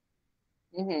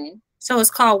 So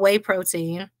it's called whey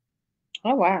protein.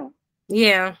 Oh wow.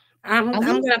 Yeah. I'm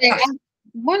gonna I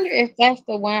wonder if that's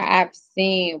the one I've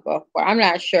seen before. I'm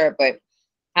not sure, but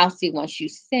I'll see once you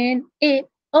send it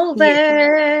over.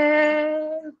 Yeah.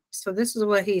 So this is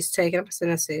what he's taking. I'm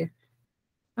gonna see.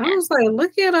 I was like,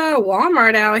 look at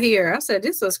Walmart out here. I said,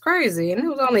 this was crazy. And it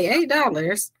was only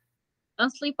 $8.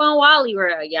 Don't sleep on Wally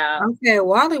World, y'all. Okay,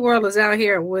 Wally World is out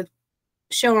here with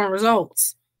showing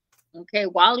results. Okay,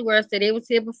 Wally World said it was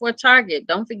here before Target.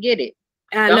 Don't forget it.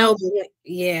 I know,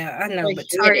 but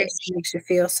Target makes you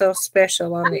feel so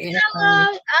special on the inside.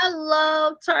 I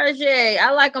love Target.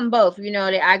 I like them both. You know,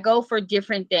 I go for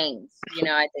different things, you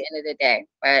know, at the end of the day,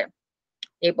 but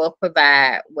they both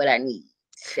provide what I need.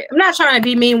 I'm not trying to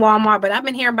be mean Walmart, but I've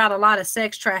been hearing about a lot of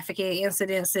sex trafficking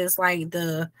incidences, like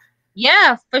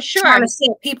for sure, trying to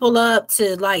set people up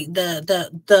to like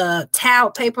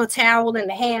the paper towel and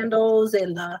the handles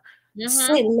and the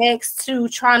sitting next to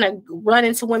trying to run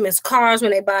into women's cars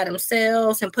when they buy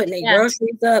themselves and putting their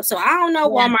groceries up. So I don't know,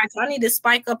 Walmart. So I need to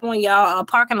spike up on y'all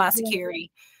parking lot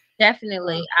security.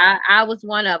 Definitely. I was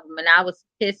one of them and I was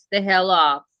pissed the hell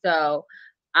off. So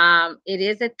it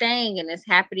is a thing and it's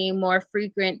happening more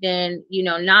frequent than, you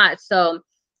know, not. So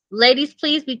ladies,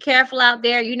 please be careful out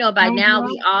there. You know, by now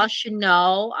we all should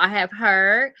know. I have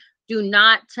heard, do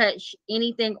not touch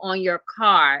anything on your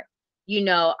car. You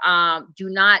know, do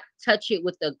not touch it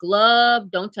with a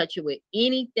glove. Don't touch it with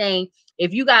anything.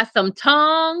 If you got some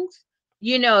tongs,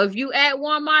 you know, if you at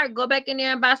Walmart, go back in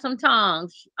there and buy some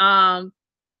tongs. And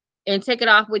take it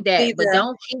off with that. But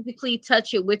don't physically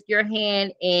touch it with your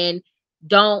hand, and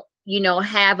don't, you know,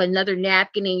 have another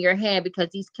napkin in your hand, because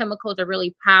these chemicals are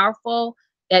really powerful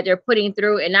that they're putting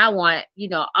through. And I want, you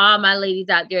know, all my ladies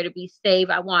out there to be safe.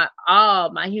 I want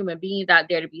all my human beings out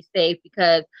there to be safe,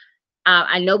 because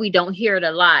I know we don't hear it a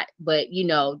lot, but you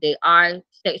know, they are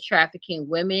sex trafficking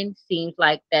women. Seems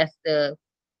like that's the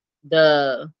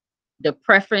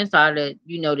preference, or the,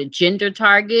 you know, the gender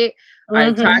target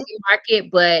or the target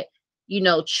market. But you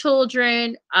know,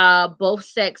 children, both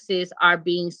sexes are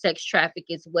being sex trafficked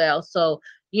as well. So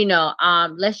you know,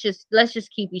 let's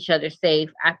just keep each other safe.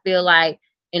 I feel like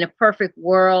in a perfect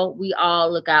world, we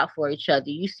all look out for each other.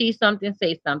 You see something,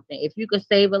 say something. If you could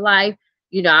save a life,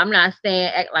 you know, I'm not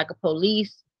saying act like a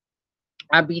police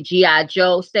or be G.I.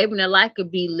 Joe. Saving a life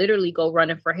could be literally go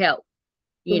running for help.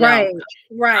 You know,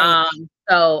 right.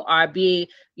 So, or be,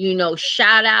 you know,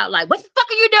 shout out like, what the fuck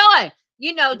are you doing?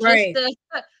 You know, just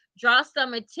to draw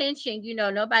some attention. You know,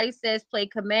 nobody says play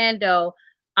commando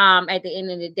at the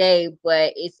end of the day,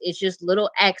 but it's just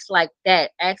little acts like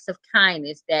that, acts of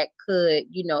kindness that could,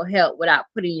 you know, help without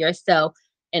putting yourself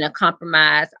in a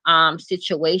compromised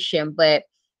situation. But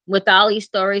with all these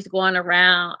stories going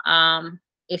around,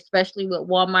 especially with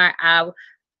Walmart,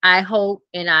 I hope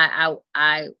and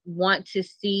I want to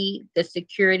see the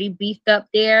security beefed up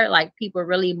there, like people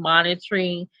really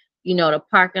monitoring, you know, the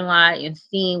parking lot and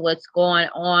seeing what's going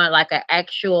on, like an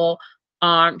actual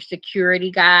armed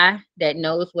security guy that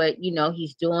knows what, you know,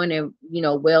 he's doing, and you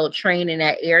know, well trained in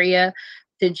that area,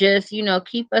 to just, you know,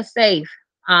 keep us safe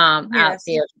out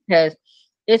there, because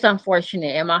it's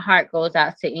unfortunate, and my heart goes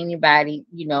out to anybody,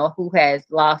 you know, who has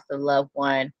lost a loved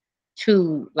one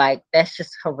to, like, that's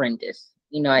just horrendous,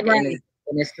 you know, at the end of the day,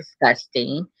 and it's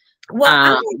disgusting.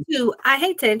 Well, I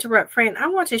hate to interrupt, friend. I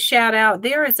want to shout out,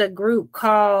 there is a group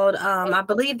called, I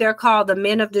believe they're called the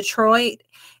Men of Detroit,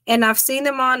 and I've seen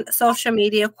them on social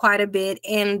media quite a bit,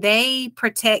 and they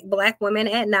protect Black women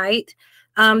at night.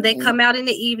 They come out in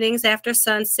the evenings after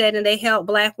sunset, and they help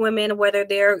Black women, whether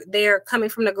they're coming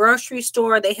from the grocery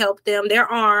store. They help them. They're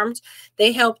armed.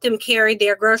 They help them carry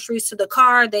their groceries to the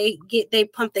car. They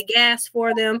pump the gas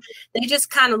for them. They just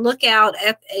kind of look out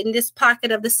in this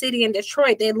pocket of the city in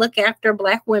Detroit. They look after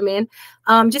Black women,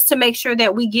 just to make sure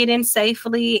that we get in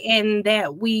safely and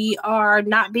that we are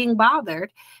not being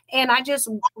bothered. And I just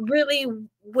really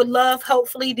would love,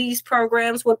 hopefully these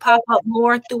programs would pop up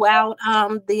more throughout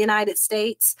the United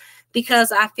States,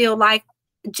 because I feel like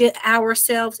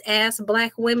ourselves as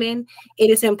Black women, it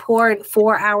is important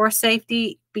for our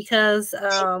safety, because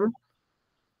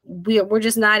we're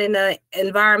just not in an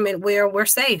environment where we're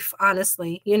safe,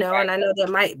 honestly, you know. And I know that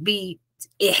might be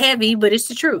heavy, but it's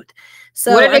the truth.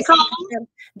 So what are they called?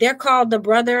 They're called the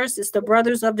Brothers. It's the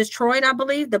Brothers of Detroit, I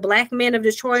believe. The Black Men of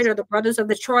Detroit, or the Brothers of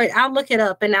Detroit. I'll look it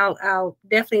up and I'll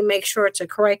definitely make sure to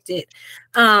correct it.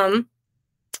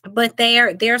 But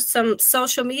there's some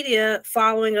social media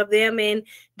following of them, and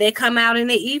they come out in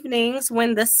the evenings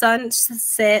when the sun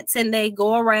sets, and they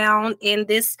go around in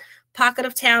this pocket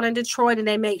of town in Detroit, and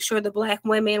they make sure the Black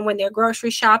women, when they're grocery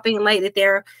shopping late, that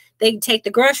they take the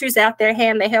groceries out their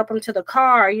hand, they help them to the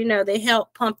car, you know, they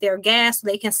help pump their gas so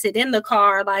they can sit in the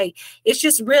car. Like, it's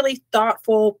just really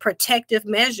thoughtful, protective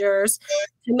measures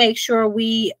to make sure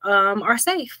we are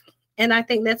safe. And I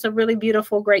think that's a really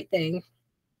beautiful, great thing.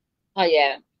 Oh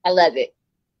yeah, I love it.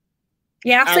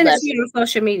 Yeah, I'll send it to you on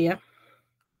social media.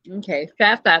 Okay,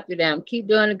 shout out to them. Keep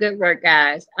doing the good work,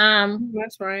 guys.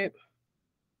 That's right.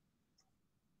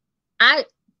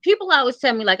 People always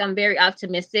tell me like I'm very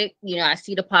optimistic. You know, I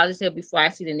see the positive before I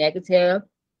see the negative,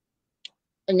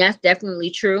 and that's definitely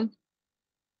true.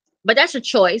 But that's a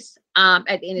choice. At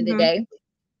the end of the day,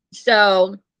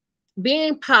 so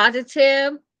being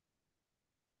positive,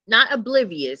 not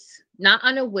oblivious, not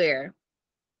unaware,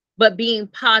 but being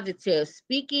positive,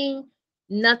 speaking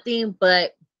nothing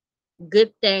but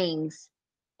good things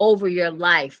over your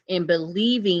life and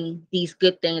believing these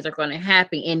good things are going to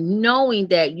happen and knowing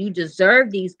that you deserve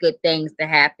these good things to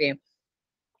happen.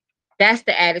 That's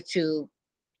the attitude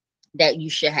that you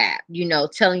should have, you know,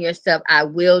 telling yourself, I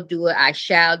will do it, I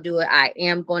shall do it, I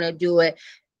am going to do it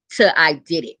till I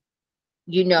did it.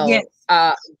 You know, yes.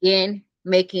 Again,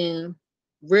 making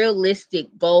realistic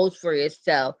goals for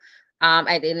yourself. At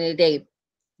the end of the day,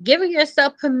 giving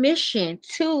yourself permission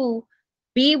to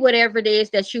be whatever it is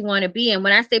that you want to be. And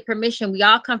when I say permission, we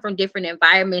all come from different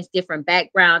environments, different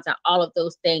backgrounds, and all of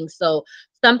those things. So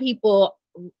some people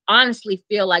honestly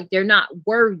feel like they're not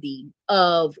worthy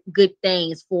of good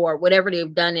things for whatever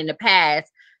they've done in the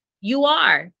past. You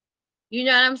are. You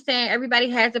know what I'm saying? Everybody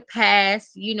has a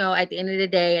past, you know, at the end of the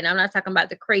day. And I'm not talking about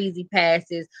the crazy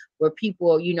passes where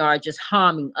people, you know, are just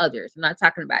harming others. I'm not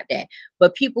talking about that.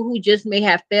 But people who just may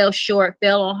have fell short,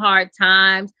 fell on hard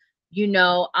times, you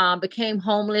know, became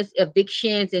homeless,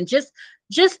 evictions, and just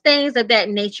things of that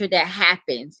nature that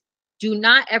happens. Do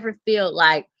not ever feel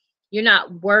like you're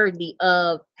not worthy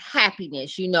of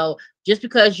happiness. You know, just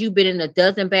because you've been in a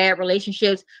dozen bad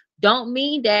relationships don't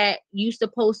mean that you're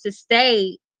supposed to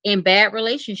stay in bad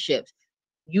relationships.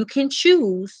 You can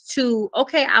choose to,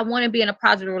 okay, I want to be in a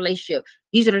positive relationship.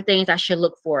 These are the things I should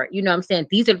look for. You know what I'm saying?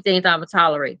 These are the things I will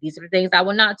tolerate. These are the things I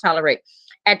will not tolerate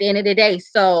at the end of the day.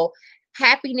 So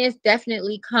happiness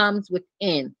definitely comes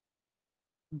within.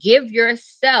 Give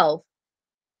yourself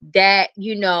that,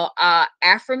 you know,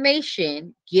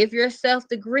 affirmation. Give yourself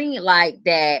the green light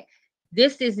that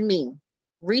this is me.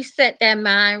 Reset that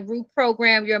mind,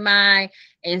 reprogram your mind,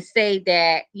 and say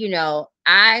that, you know,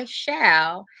 I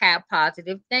shall have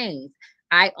positive things.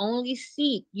 I only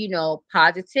seek, you know,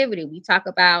 positivity. We talk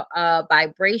about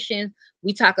vibrations,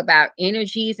 we talk about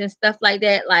energies and stuff like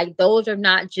that. Like, those are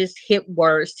not just hip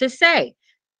words to say.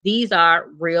 These are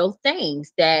real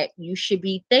things that you should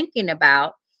be thinking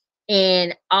about.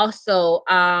 And also,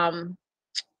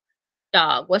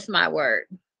 what's my word?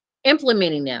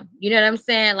 Implementing them. You know what I'm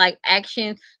saying? Like,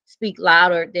 actions speak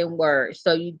louder than words.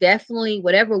 So you definitely,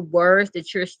 whatever words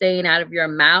that you're saying out of your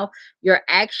mouth, your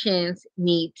actions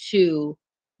need to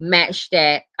match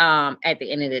that at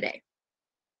the end of the day.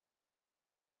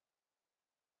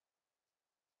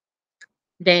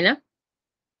 Dana?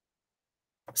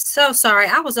 So sorry.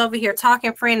 I was over here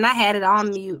talking, friend, and I had it on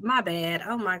mute. My bad.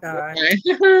 Oh my God.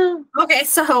 Okay,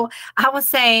 so I would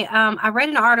say I read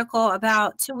an article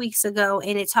about 2 weeks ago,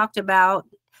 and it talked about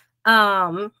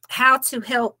how to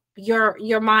help your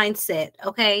mindset.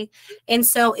 Okay, and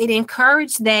so it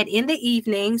encouraged that in the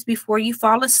evenings before you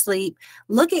fall asleep,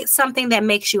 look at something that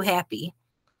makes you happy.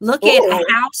 Look at a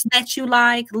house that you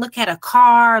like, look at a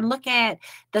car, look at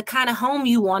the kind of home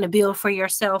you want to build for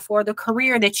yourself or the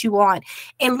career that you want.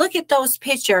 And look at those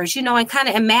pictures, you know, and kind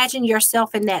of imagine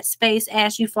yourself in that space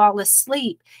as you fall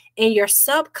asleep. And your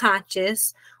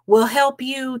subconscious will help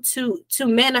you to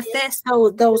manifest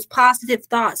those positive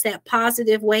thoughts, that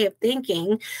positive way of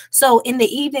thinking. So in the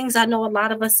evenings, I know a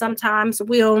lot of us sometimes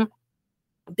will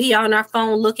be on our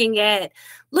phone looking at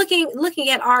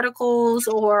articles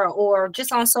or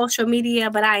just on social media,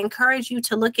 but I encourage you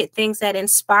to look at things that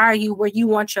inspire you, where you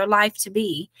want your life to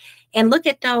be, and look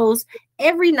at those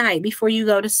every night before you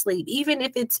go to sleep. Even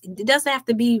if it doesn't have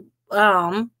to be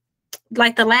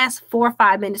like the last 4 or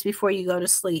 5 minutes before you go to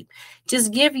sleep.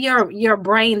 Just give your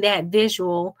brain that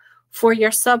visual for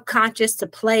your subconscious to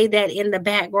play that in the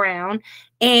background,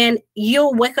 and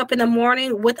you'll wake up in the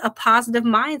morning with a positive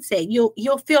mindset.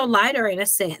 You'll feel lighter in a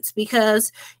sense,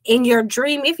 because in your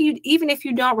dream, even if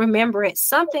you don't remember it,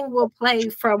 something will play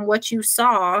from what you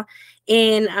saw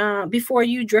in before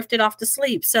you drifted off to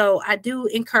sleep. So I do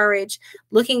encourage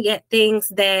looking at things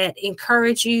that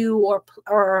encourage you,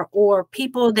 or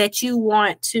people that you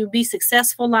want to be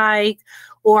successful like,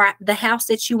 or the house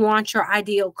that you want, your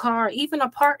ideal car, even a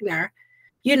partner,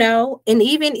 you know. And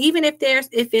even if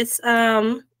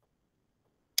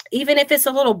even if it's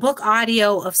a little book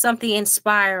audio of something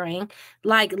inspiring,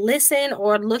 like listen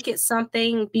or look at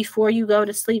something before you go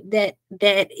to sleep that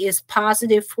is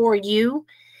positive for you.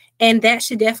 And that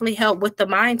should definitely help with the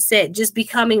mindset, just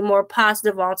becoming more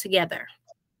positive altogether.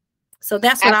 So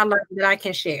that's what I learned that I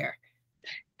can share.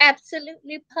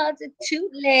 Absolutely,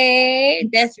 positively.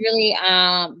 That's really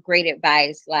great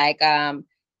advice. Like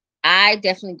I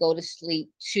definitely go to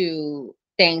sleep to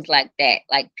things like that,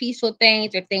 like peaceful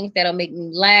things or things that'll make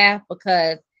me laugh,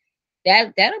 because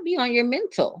that'll be on your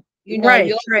mental. You know, Right.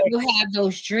 you'll have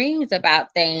those dreams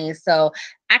about things. So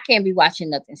I can't be watching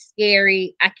nothing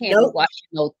scary. I can't be watching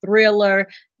no thriller,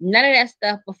 none of that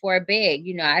stuff before bed.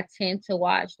 You know, I tend to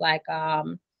watch like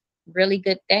really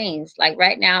good things. Like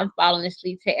right now I'm falling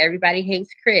asleep to Everybody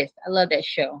Hates Chris. I love that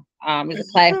show. It's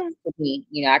a classic for me.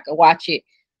 You know, I could watch it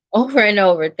over and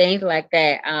over, things like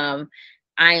that.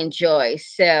 I enjoy.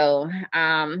 So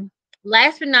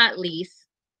last but not least,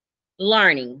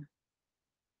 learning.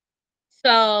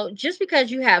 So just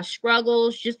because you have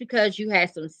struggles, just because you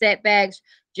had some setbacks,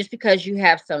 just because you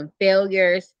have some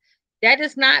failures, that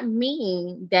does not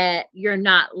mean that you're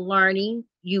not learning.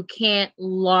 You can't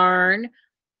learn,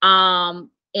 and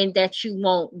that you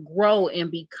won't grow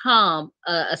and become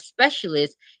a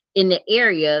specialist in the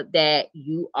area that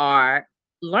you are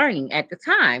learning at the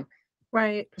time.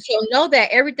 Right. So know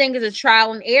that everything is a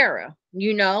trial and error,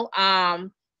 you know.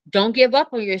 Don't give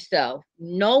up on yourself.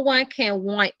 No one can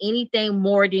want anything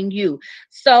more than you.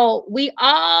 So we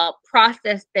all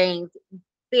process things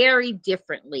very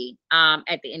differently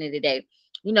at the end of the day.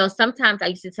 You know, sometimes I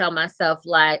used to tell myself,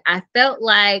 like, I felt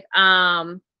like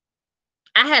I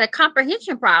had a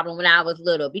comprehension problem when I was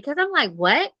little, because I'm like,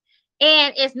 what?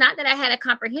 And it's not that I had a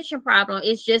comprehension problem,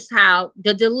 it's just how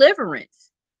the deliverance.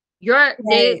 Their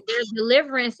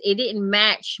deliverance, it didn't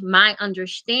match my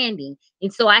understanding.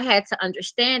 And so I had to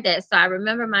understand that. So I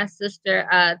remember my sister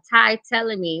Ty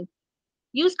telling me,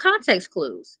 use context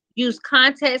clues. Use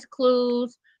context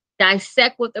clues,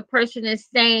 dissect what the person is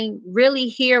saying, really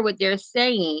hear what they're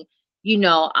saying, you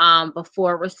know,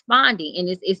 before responding.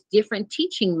 And it's different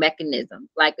teaching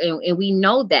mechanisms. Like, and we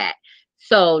know that.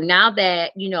 So now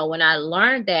that, you know, when I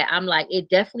learned that, I'm like, it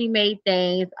definitely made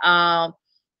things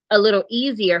a little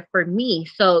easier for me.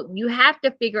 So you have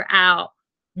to figure out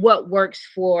what works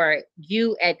for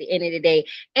you at the end of the day,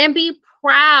 and be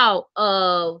proud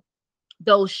of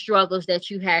those struggles that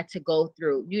you had to go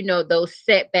through, you know, those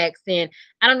setbacks. And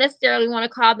I don't necessarily want to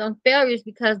call them failures,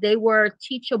 because they were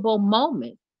teachable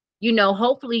moments. You know,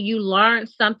 hopefully you learned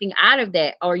something out of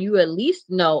that, or you at least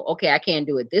know, okay, I can't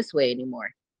do it this way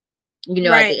anymore. You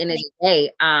know, at the end of the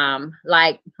day,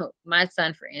 like my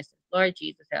son, for instance, Lord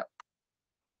Jesus help.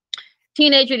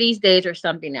 Teenager these days are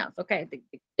something else. Okay.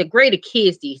 The greater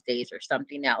kids these days are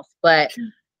something else. But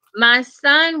my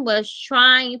son was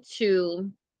trying to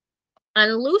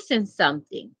unloosen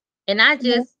something. And I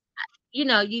just, you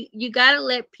know, you got to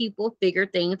let people figure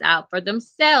things out for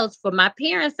themselves, for my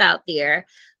parents out there.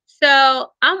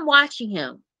 So I'm watching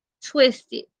him twist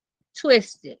it,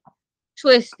 twist it,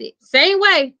 twist it. Same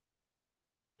way.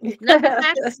 Nothing's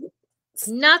happening.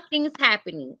 Nothing's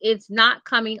happening. It's not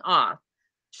coming off.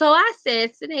 So I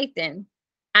said to Nathan,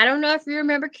 I don't know if you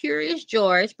remember Curious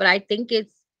George, but I think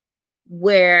it's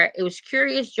where it was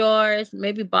Curious George,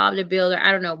 maybe Bob the Builder.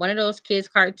 I don't know, one of those kids'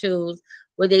 cartoons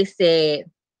where they said,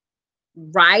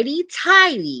 righty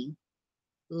tighty,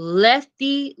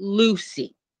 lefty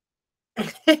loosey.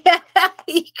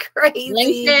 Crazy.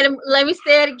 Let me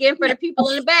say it again for the people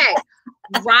in the back.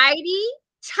 Righty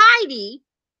tighty,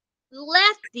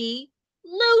 lefty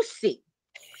loosey.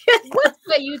 Which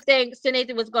way you think Sir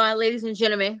Nathan was going, ladies and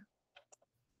gentlemen?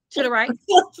 To the right.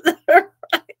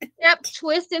 Yep,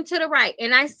 twisting to the right.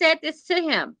 And I said this to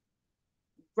him: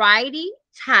 righty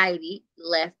tighty,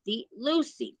 lefty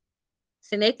loosey.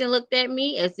 So Nathan looked at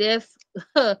me as if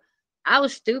I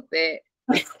was stupid.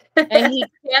 And he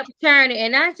kept turning,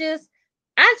 and I just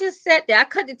sat there. I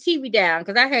cut the TV down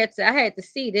because I had to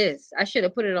see this. I should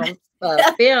have put it on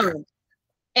film.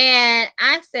 And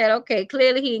I said, okay,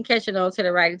 clearly he didn't catch it on to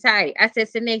the righty tighty. I said,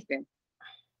 so Nathan,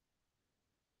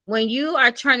 when you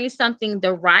are turning something to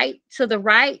the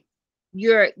right,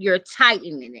 you're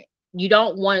tightening it. You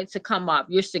don't want it to come off.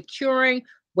 You're securing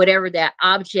whatever that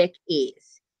object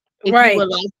is.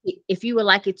 If you would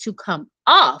like it to come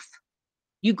off,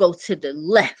 you go to the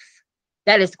left.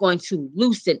 That is going to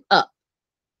loosen up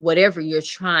whatever you're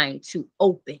trying to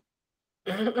open.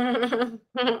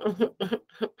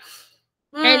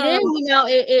 And then, you know,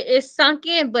 it sunk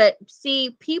in. But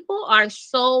see, people are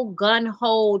so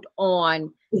gun-ho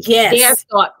on their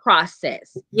thought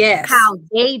process. Yes. How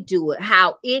they do it,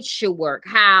 how it should work,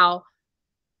 how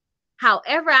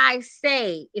however I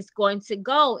say it's going to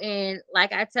go. And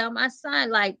like I tell my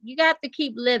son, like, you got to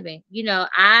keep living. You know,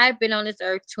 I've been on this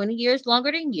earth 20 years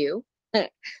longer than you. So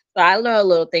I learned a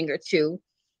little thing or two.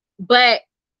 But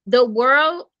the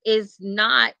world is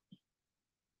not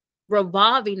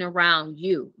revolving around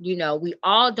you. You know, we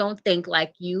all don't think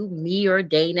like you, me, or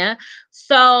Dana.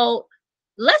 So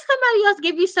let somebody else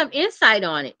give you some insight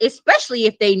on it, especially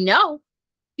if they know.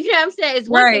 You know what I'm saying? It's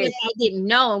one thing if I didn't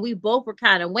know and we both were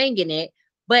kind of winging it,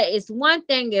 but it's one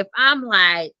thing if I'm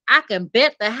like, I can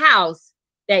bet the house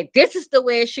that this is the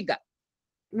way it should go.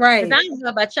 Right. Because I don't know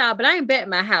about y'all, but I ain't betting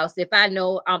my house if I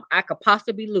know I could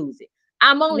possibly lose it.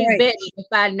 I'm only Right. betting if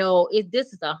I know if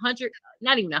this is 100,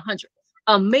 not even 100,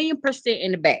 1,000,000%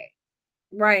 in the bag.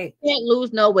 Right. Can't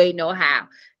lose no way, no how.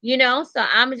 You know, so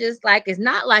I'm just like, it's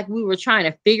not like we were trying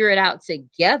to figure it out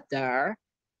together.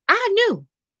 I knew.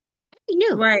 He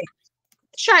knew. Right.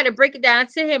 Try to break it down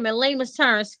to him in layman's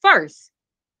terms first.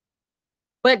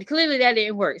 But clearly that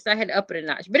didn't work. So I had to up it a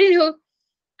notch. But anywho,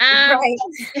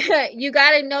 Right. you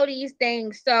gotta know these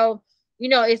things. So, you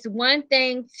know, it's one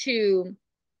thing to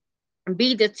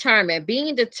be determined.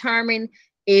 Being determined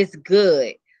is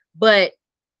good, but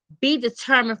be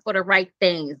determined for the right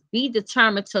things. Be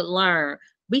determined to learn.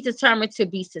 Be determined to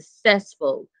be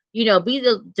successful. You know, be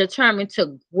determined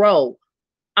to grow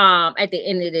at the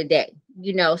end of the day.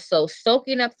 You know, so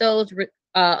soaking up those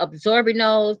absorbing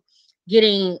those,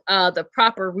 getting the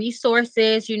proper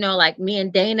resources, you know, like me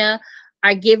and Dana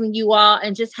are giving you all,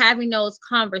 and just having those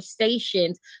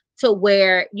conversations to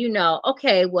where, you know,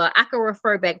 okay, well, I can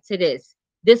refer back to this.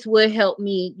 This would help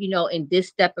me, you know, in this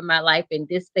step of my life, in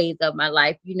this phase of my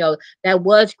life. You know, that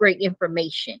was great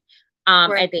information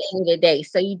Right. at the end of the day.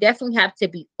 So you definitely have to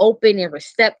be open and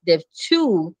receptive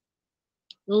to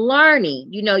learning.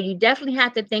 You know, you definitely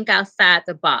have to think outside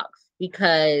the box,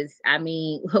 because I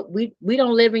mean, we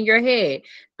don't live in your head.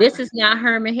 This is not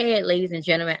Herman Head, ladies and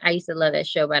gentlemen. I used to love that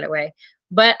show, by the way.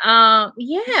 But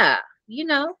yeah, you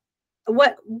know.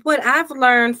 What I've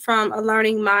learned from a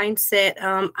learning mindset,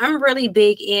 I'm really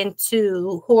big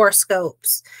into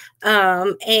horoscopes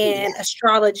and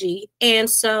astrology. And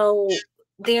so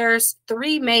there's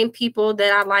three main people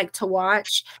that I like to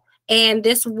watch. And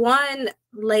this one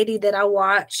lady that I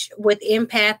watch with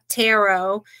Empath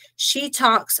Tarot, she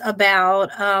talks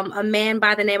about a man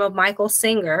by the name of Michael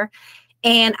Singer.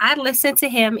 And I listen to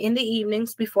him in the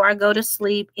evenings before I go to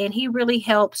sleep, and he really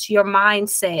helps your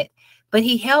mindset. But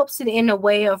he helps it in a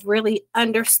way of really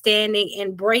understanding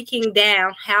and breaking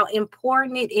down how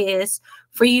important it is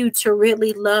for you to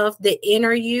really love the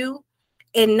inner you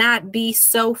and not be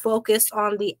so focused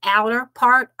on the outer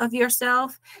part of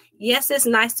yourself. Yes, it's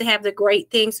nice to have the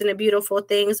great things and the beautiful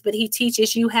things, but he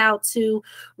teaches you how to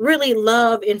really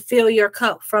love and fill your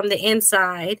cup from the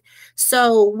inside.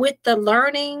 So with the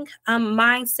learning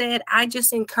mindset, I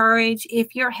just encourage,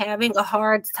 if you're having a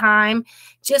hard time,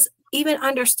 just even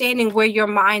understanding where your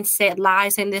mindset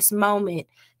lies in this moment,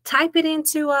 type it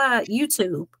into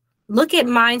YouTube. Look at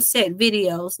mindset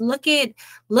videos.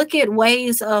 Look at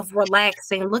ways of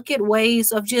relaxing. Look at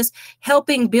ways of just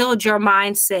helping build your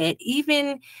mindset.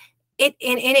 Even it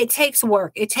and it takes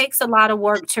work. It takes a lot of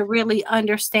work to really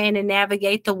understand and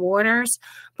navigate the waters.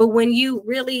 But when you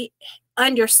really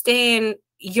understand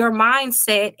your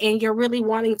mindset and you're really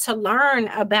wanting to learn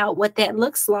about what that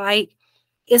looks like,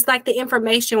 it's like the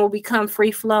information will become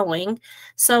free flowing.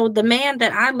 So the man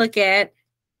that I look at,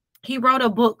 he wrote a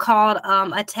book called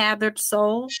A Tethered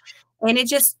Soul. And it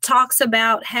just talks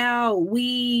about how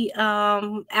we,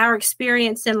 our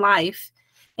experience in life,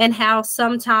 and how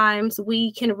sometimes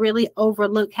we can really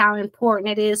overlook how important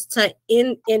it is to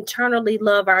internally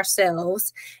love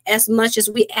ourselves as much as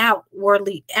we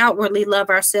outwardly love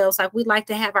ourselves. Like, we like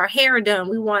to have our hair done.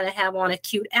 We want to have on a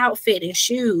cute outfit and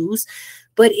shoes.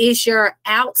 But is your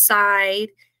outside,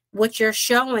 what you're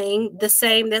showing, the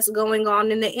same that's going on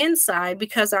in the inside?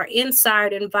 Because our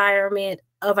inside environment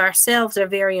of ourselves are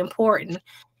very important.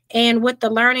 And with the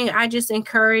learning, I just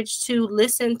encourage to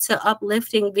listen to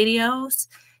uplifting videos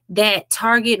that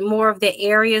target more of the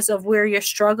areas of where you're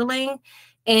struggling,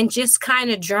 and just kind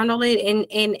of journal it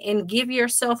and give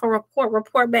yourself a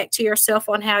report back to yourself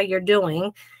on how you're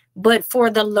doing. But for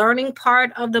the learning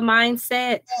part of the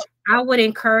mindset, I would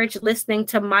encourage listening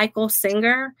to Michael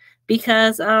Singer,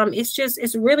 because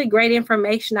it's really great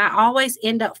information. I always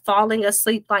end up falling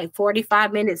asleep like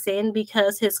 45 minutes in,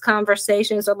 because his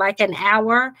conversations are like an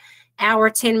hour,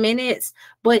 10 minutes,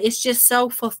 but it's just so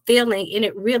fulfilling, and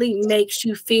it really makes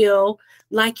you feel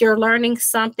like you're learning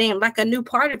something, like a new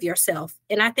part of yourself.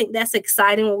 And I think that's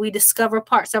exciting when we discover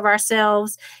parts of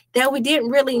ourselves that we didn't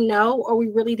really know, or we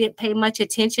really didn't pay much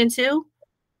attention to.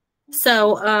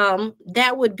 So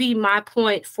that would be my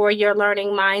point for your learning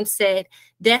mindset.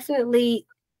 Definitely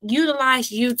utilize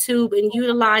YouTube and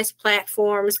utilize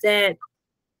platforms that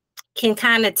can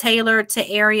kind of tailor to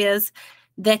areas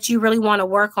that you really want to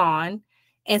work on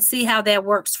and see how that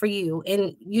works for you.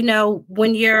 And you know,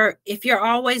 if you're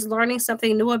always learning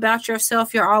something new about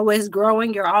yourself, you're always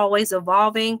growing, you're always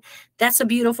evolving, that's a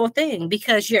beautiful thing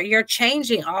because you're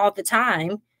changing all the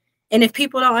time. And if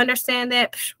people don't understand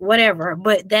that, whatever,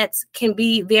 but that can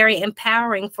be very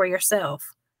empowering for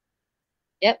yourself.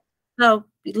 Yep. So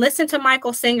listen to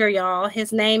Michael Singer, y'all.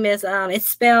 His name is it's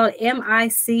spelled Michael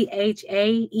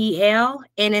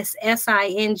and it's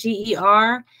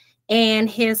Singer. And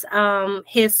his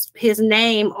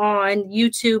name on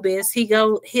YouTube is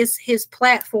his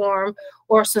platform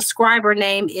or subscriber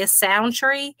name is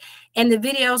Soundtree. And the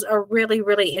videos are really,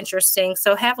 really interesting.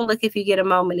 So have a look if you get a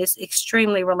moment. It's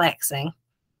extremely relaxing.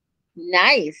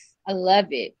 Nice. I love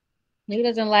it. Who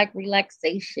doesn't like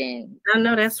relaxation? I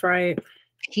know that's right.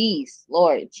 Peace,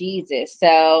 Lord Jesus.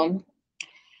 So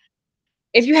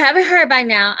if you haven't heard by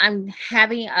now, I'm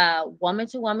having a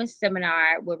woman-to-woman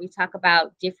seminar where we talk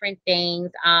about different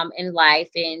things in life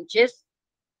and just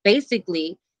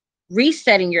basically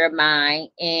resetting your mind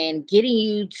and getting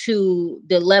you to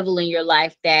the level in your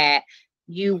life that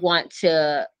you want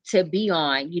to be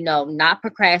on, you know, not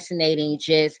procrastinating,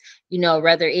 just, you know,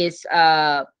 whether it's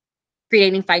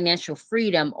creating financial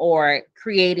freedom or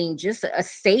creating just a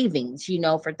savings, you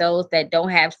know, for those that don't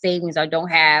have savings or don't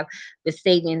have the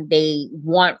savings they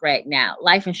want right now.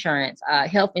 Life insurance,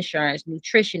 health insurance,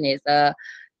 nutritionist,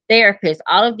 therapist,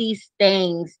 all of these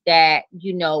things that,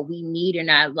 you know, we need in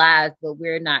our lives, but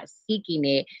we're not seeking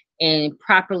it and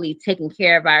properly taking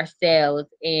care of ourselves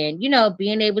and, you know,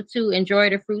 being able to enjoy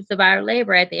the fruits of our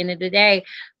labor at the end of the day.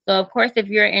 So, of course, if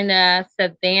you're in the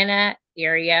Savannah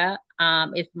area,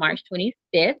 it's March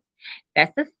 25th.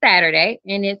 That's a Saturday,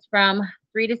 and it's from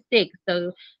 3 to 6.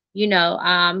 So, you know,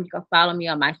 you can follow me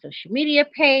on my social media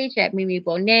page at Mimi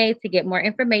Bonet to get more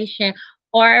information,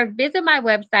 or visit my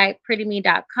website,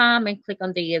 prettyme.com, and click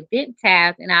on the event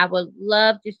tab, and I would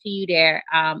love to see you there.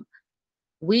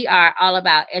 We are all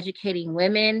about educating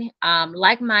women,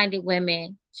 like-minded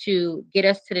women, to get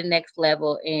us to the next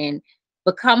level and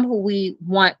become who we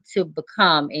want to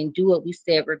become and do what we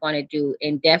said we're going to do,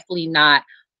 and definitely not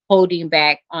holding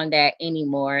back on that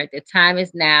anymore. The time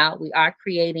is now. We are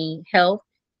creating health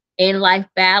and life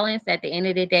balance at the end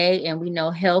of the day, and we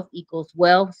know health equals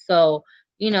wealth. So,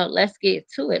 you know, let's get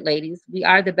to it, ladies. We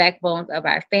are the backbones of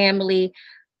our family.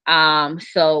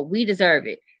 So we deserve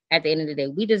it. At the end of the day,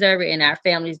 we deserve it, and our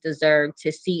families deserve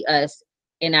to see us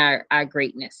in our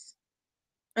greatness.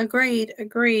 Agreed.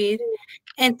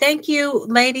 And thank you,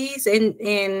 ladies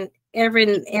and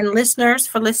listeners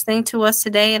for listening to us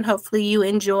today. And hopefully you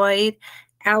enjoyed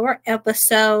our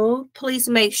episode. Please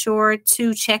make sure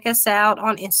to check us out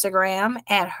on Instagram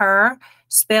at her,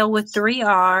 spelled with 3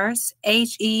 R's,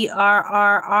 HERRRLLC,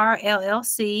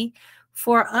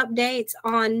 for updates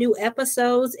on new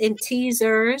episodes and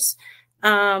teasers.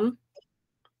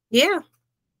 Yeah.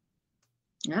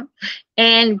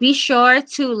 And be sure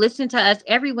to listen to us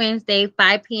every Wednesday,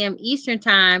 5 p.m. Eastern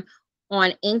Time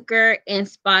on Anchor and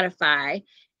Spotify.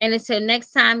 And until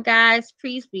next time, guys,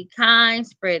 please be kind,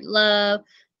 spread love,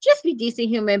 just be decent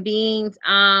human beings.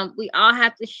 We all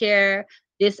have to share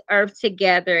this earth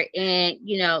together, and,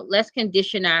 you know, let's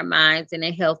condition our minds in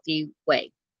a healthy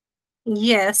way.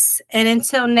 Yes. And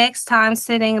until next time,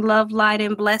 sending love, light,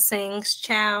 and blessings.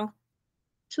 Ciao.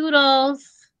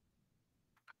 Toodles.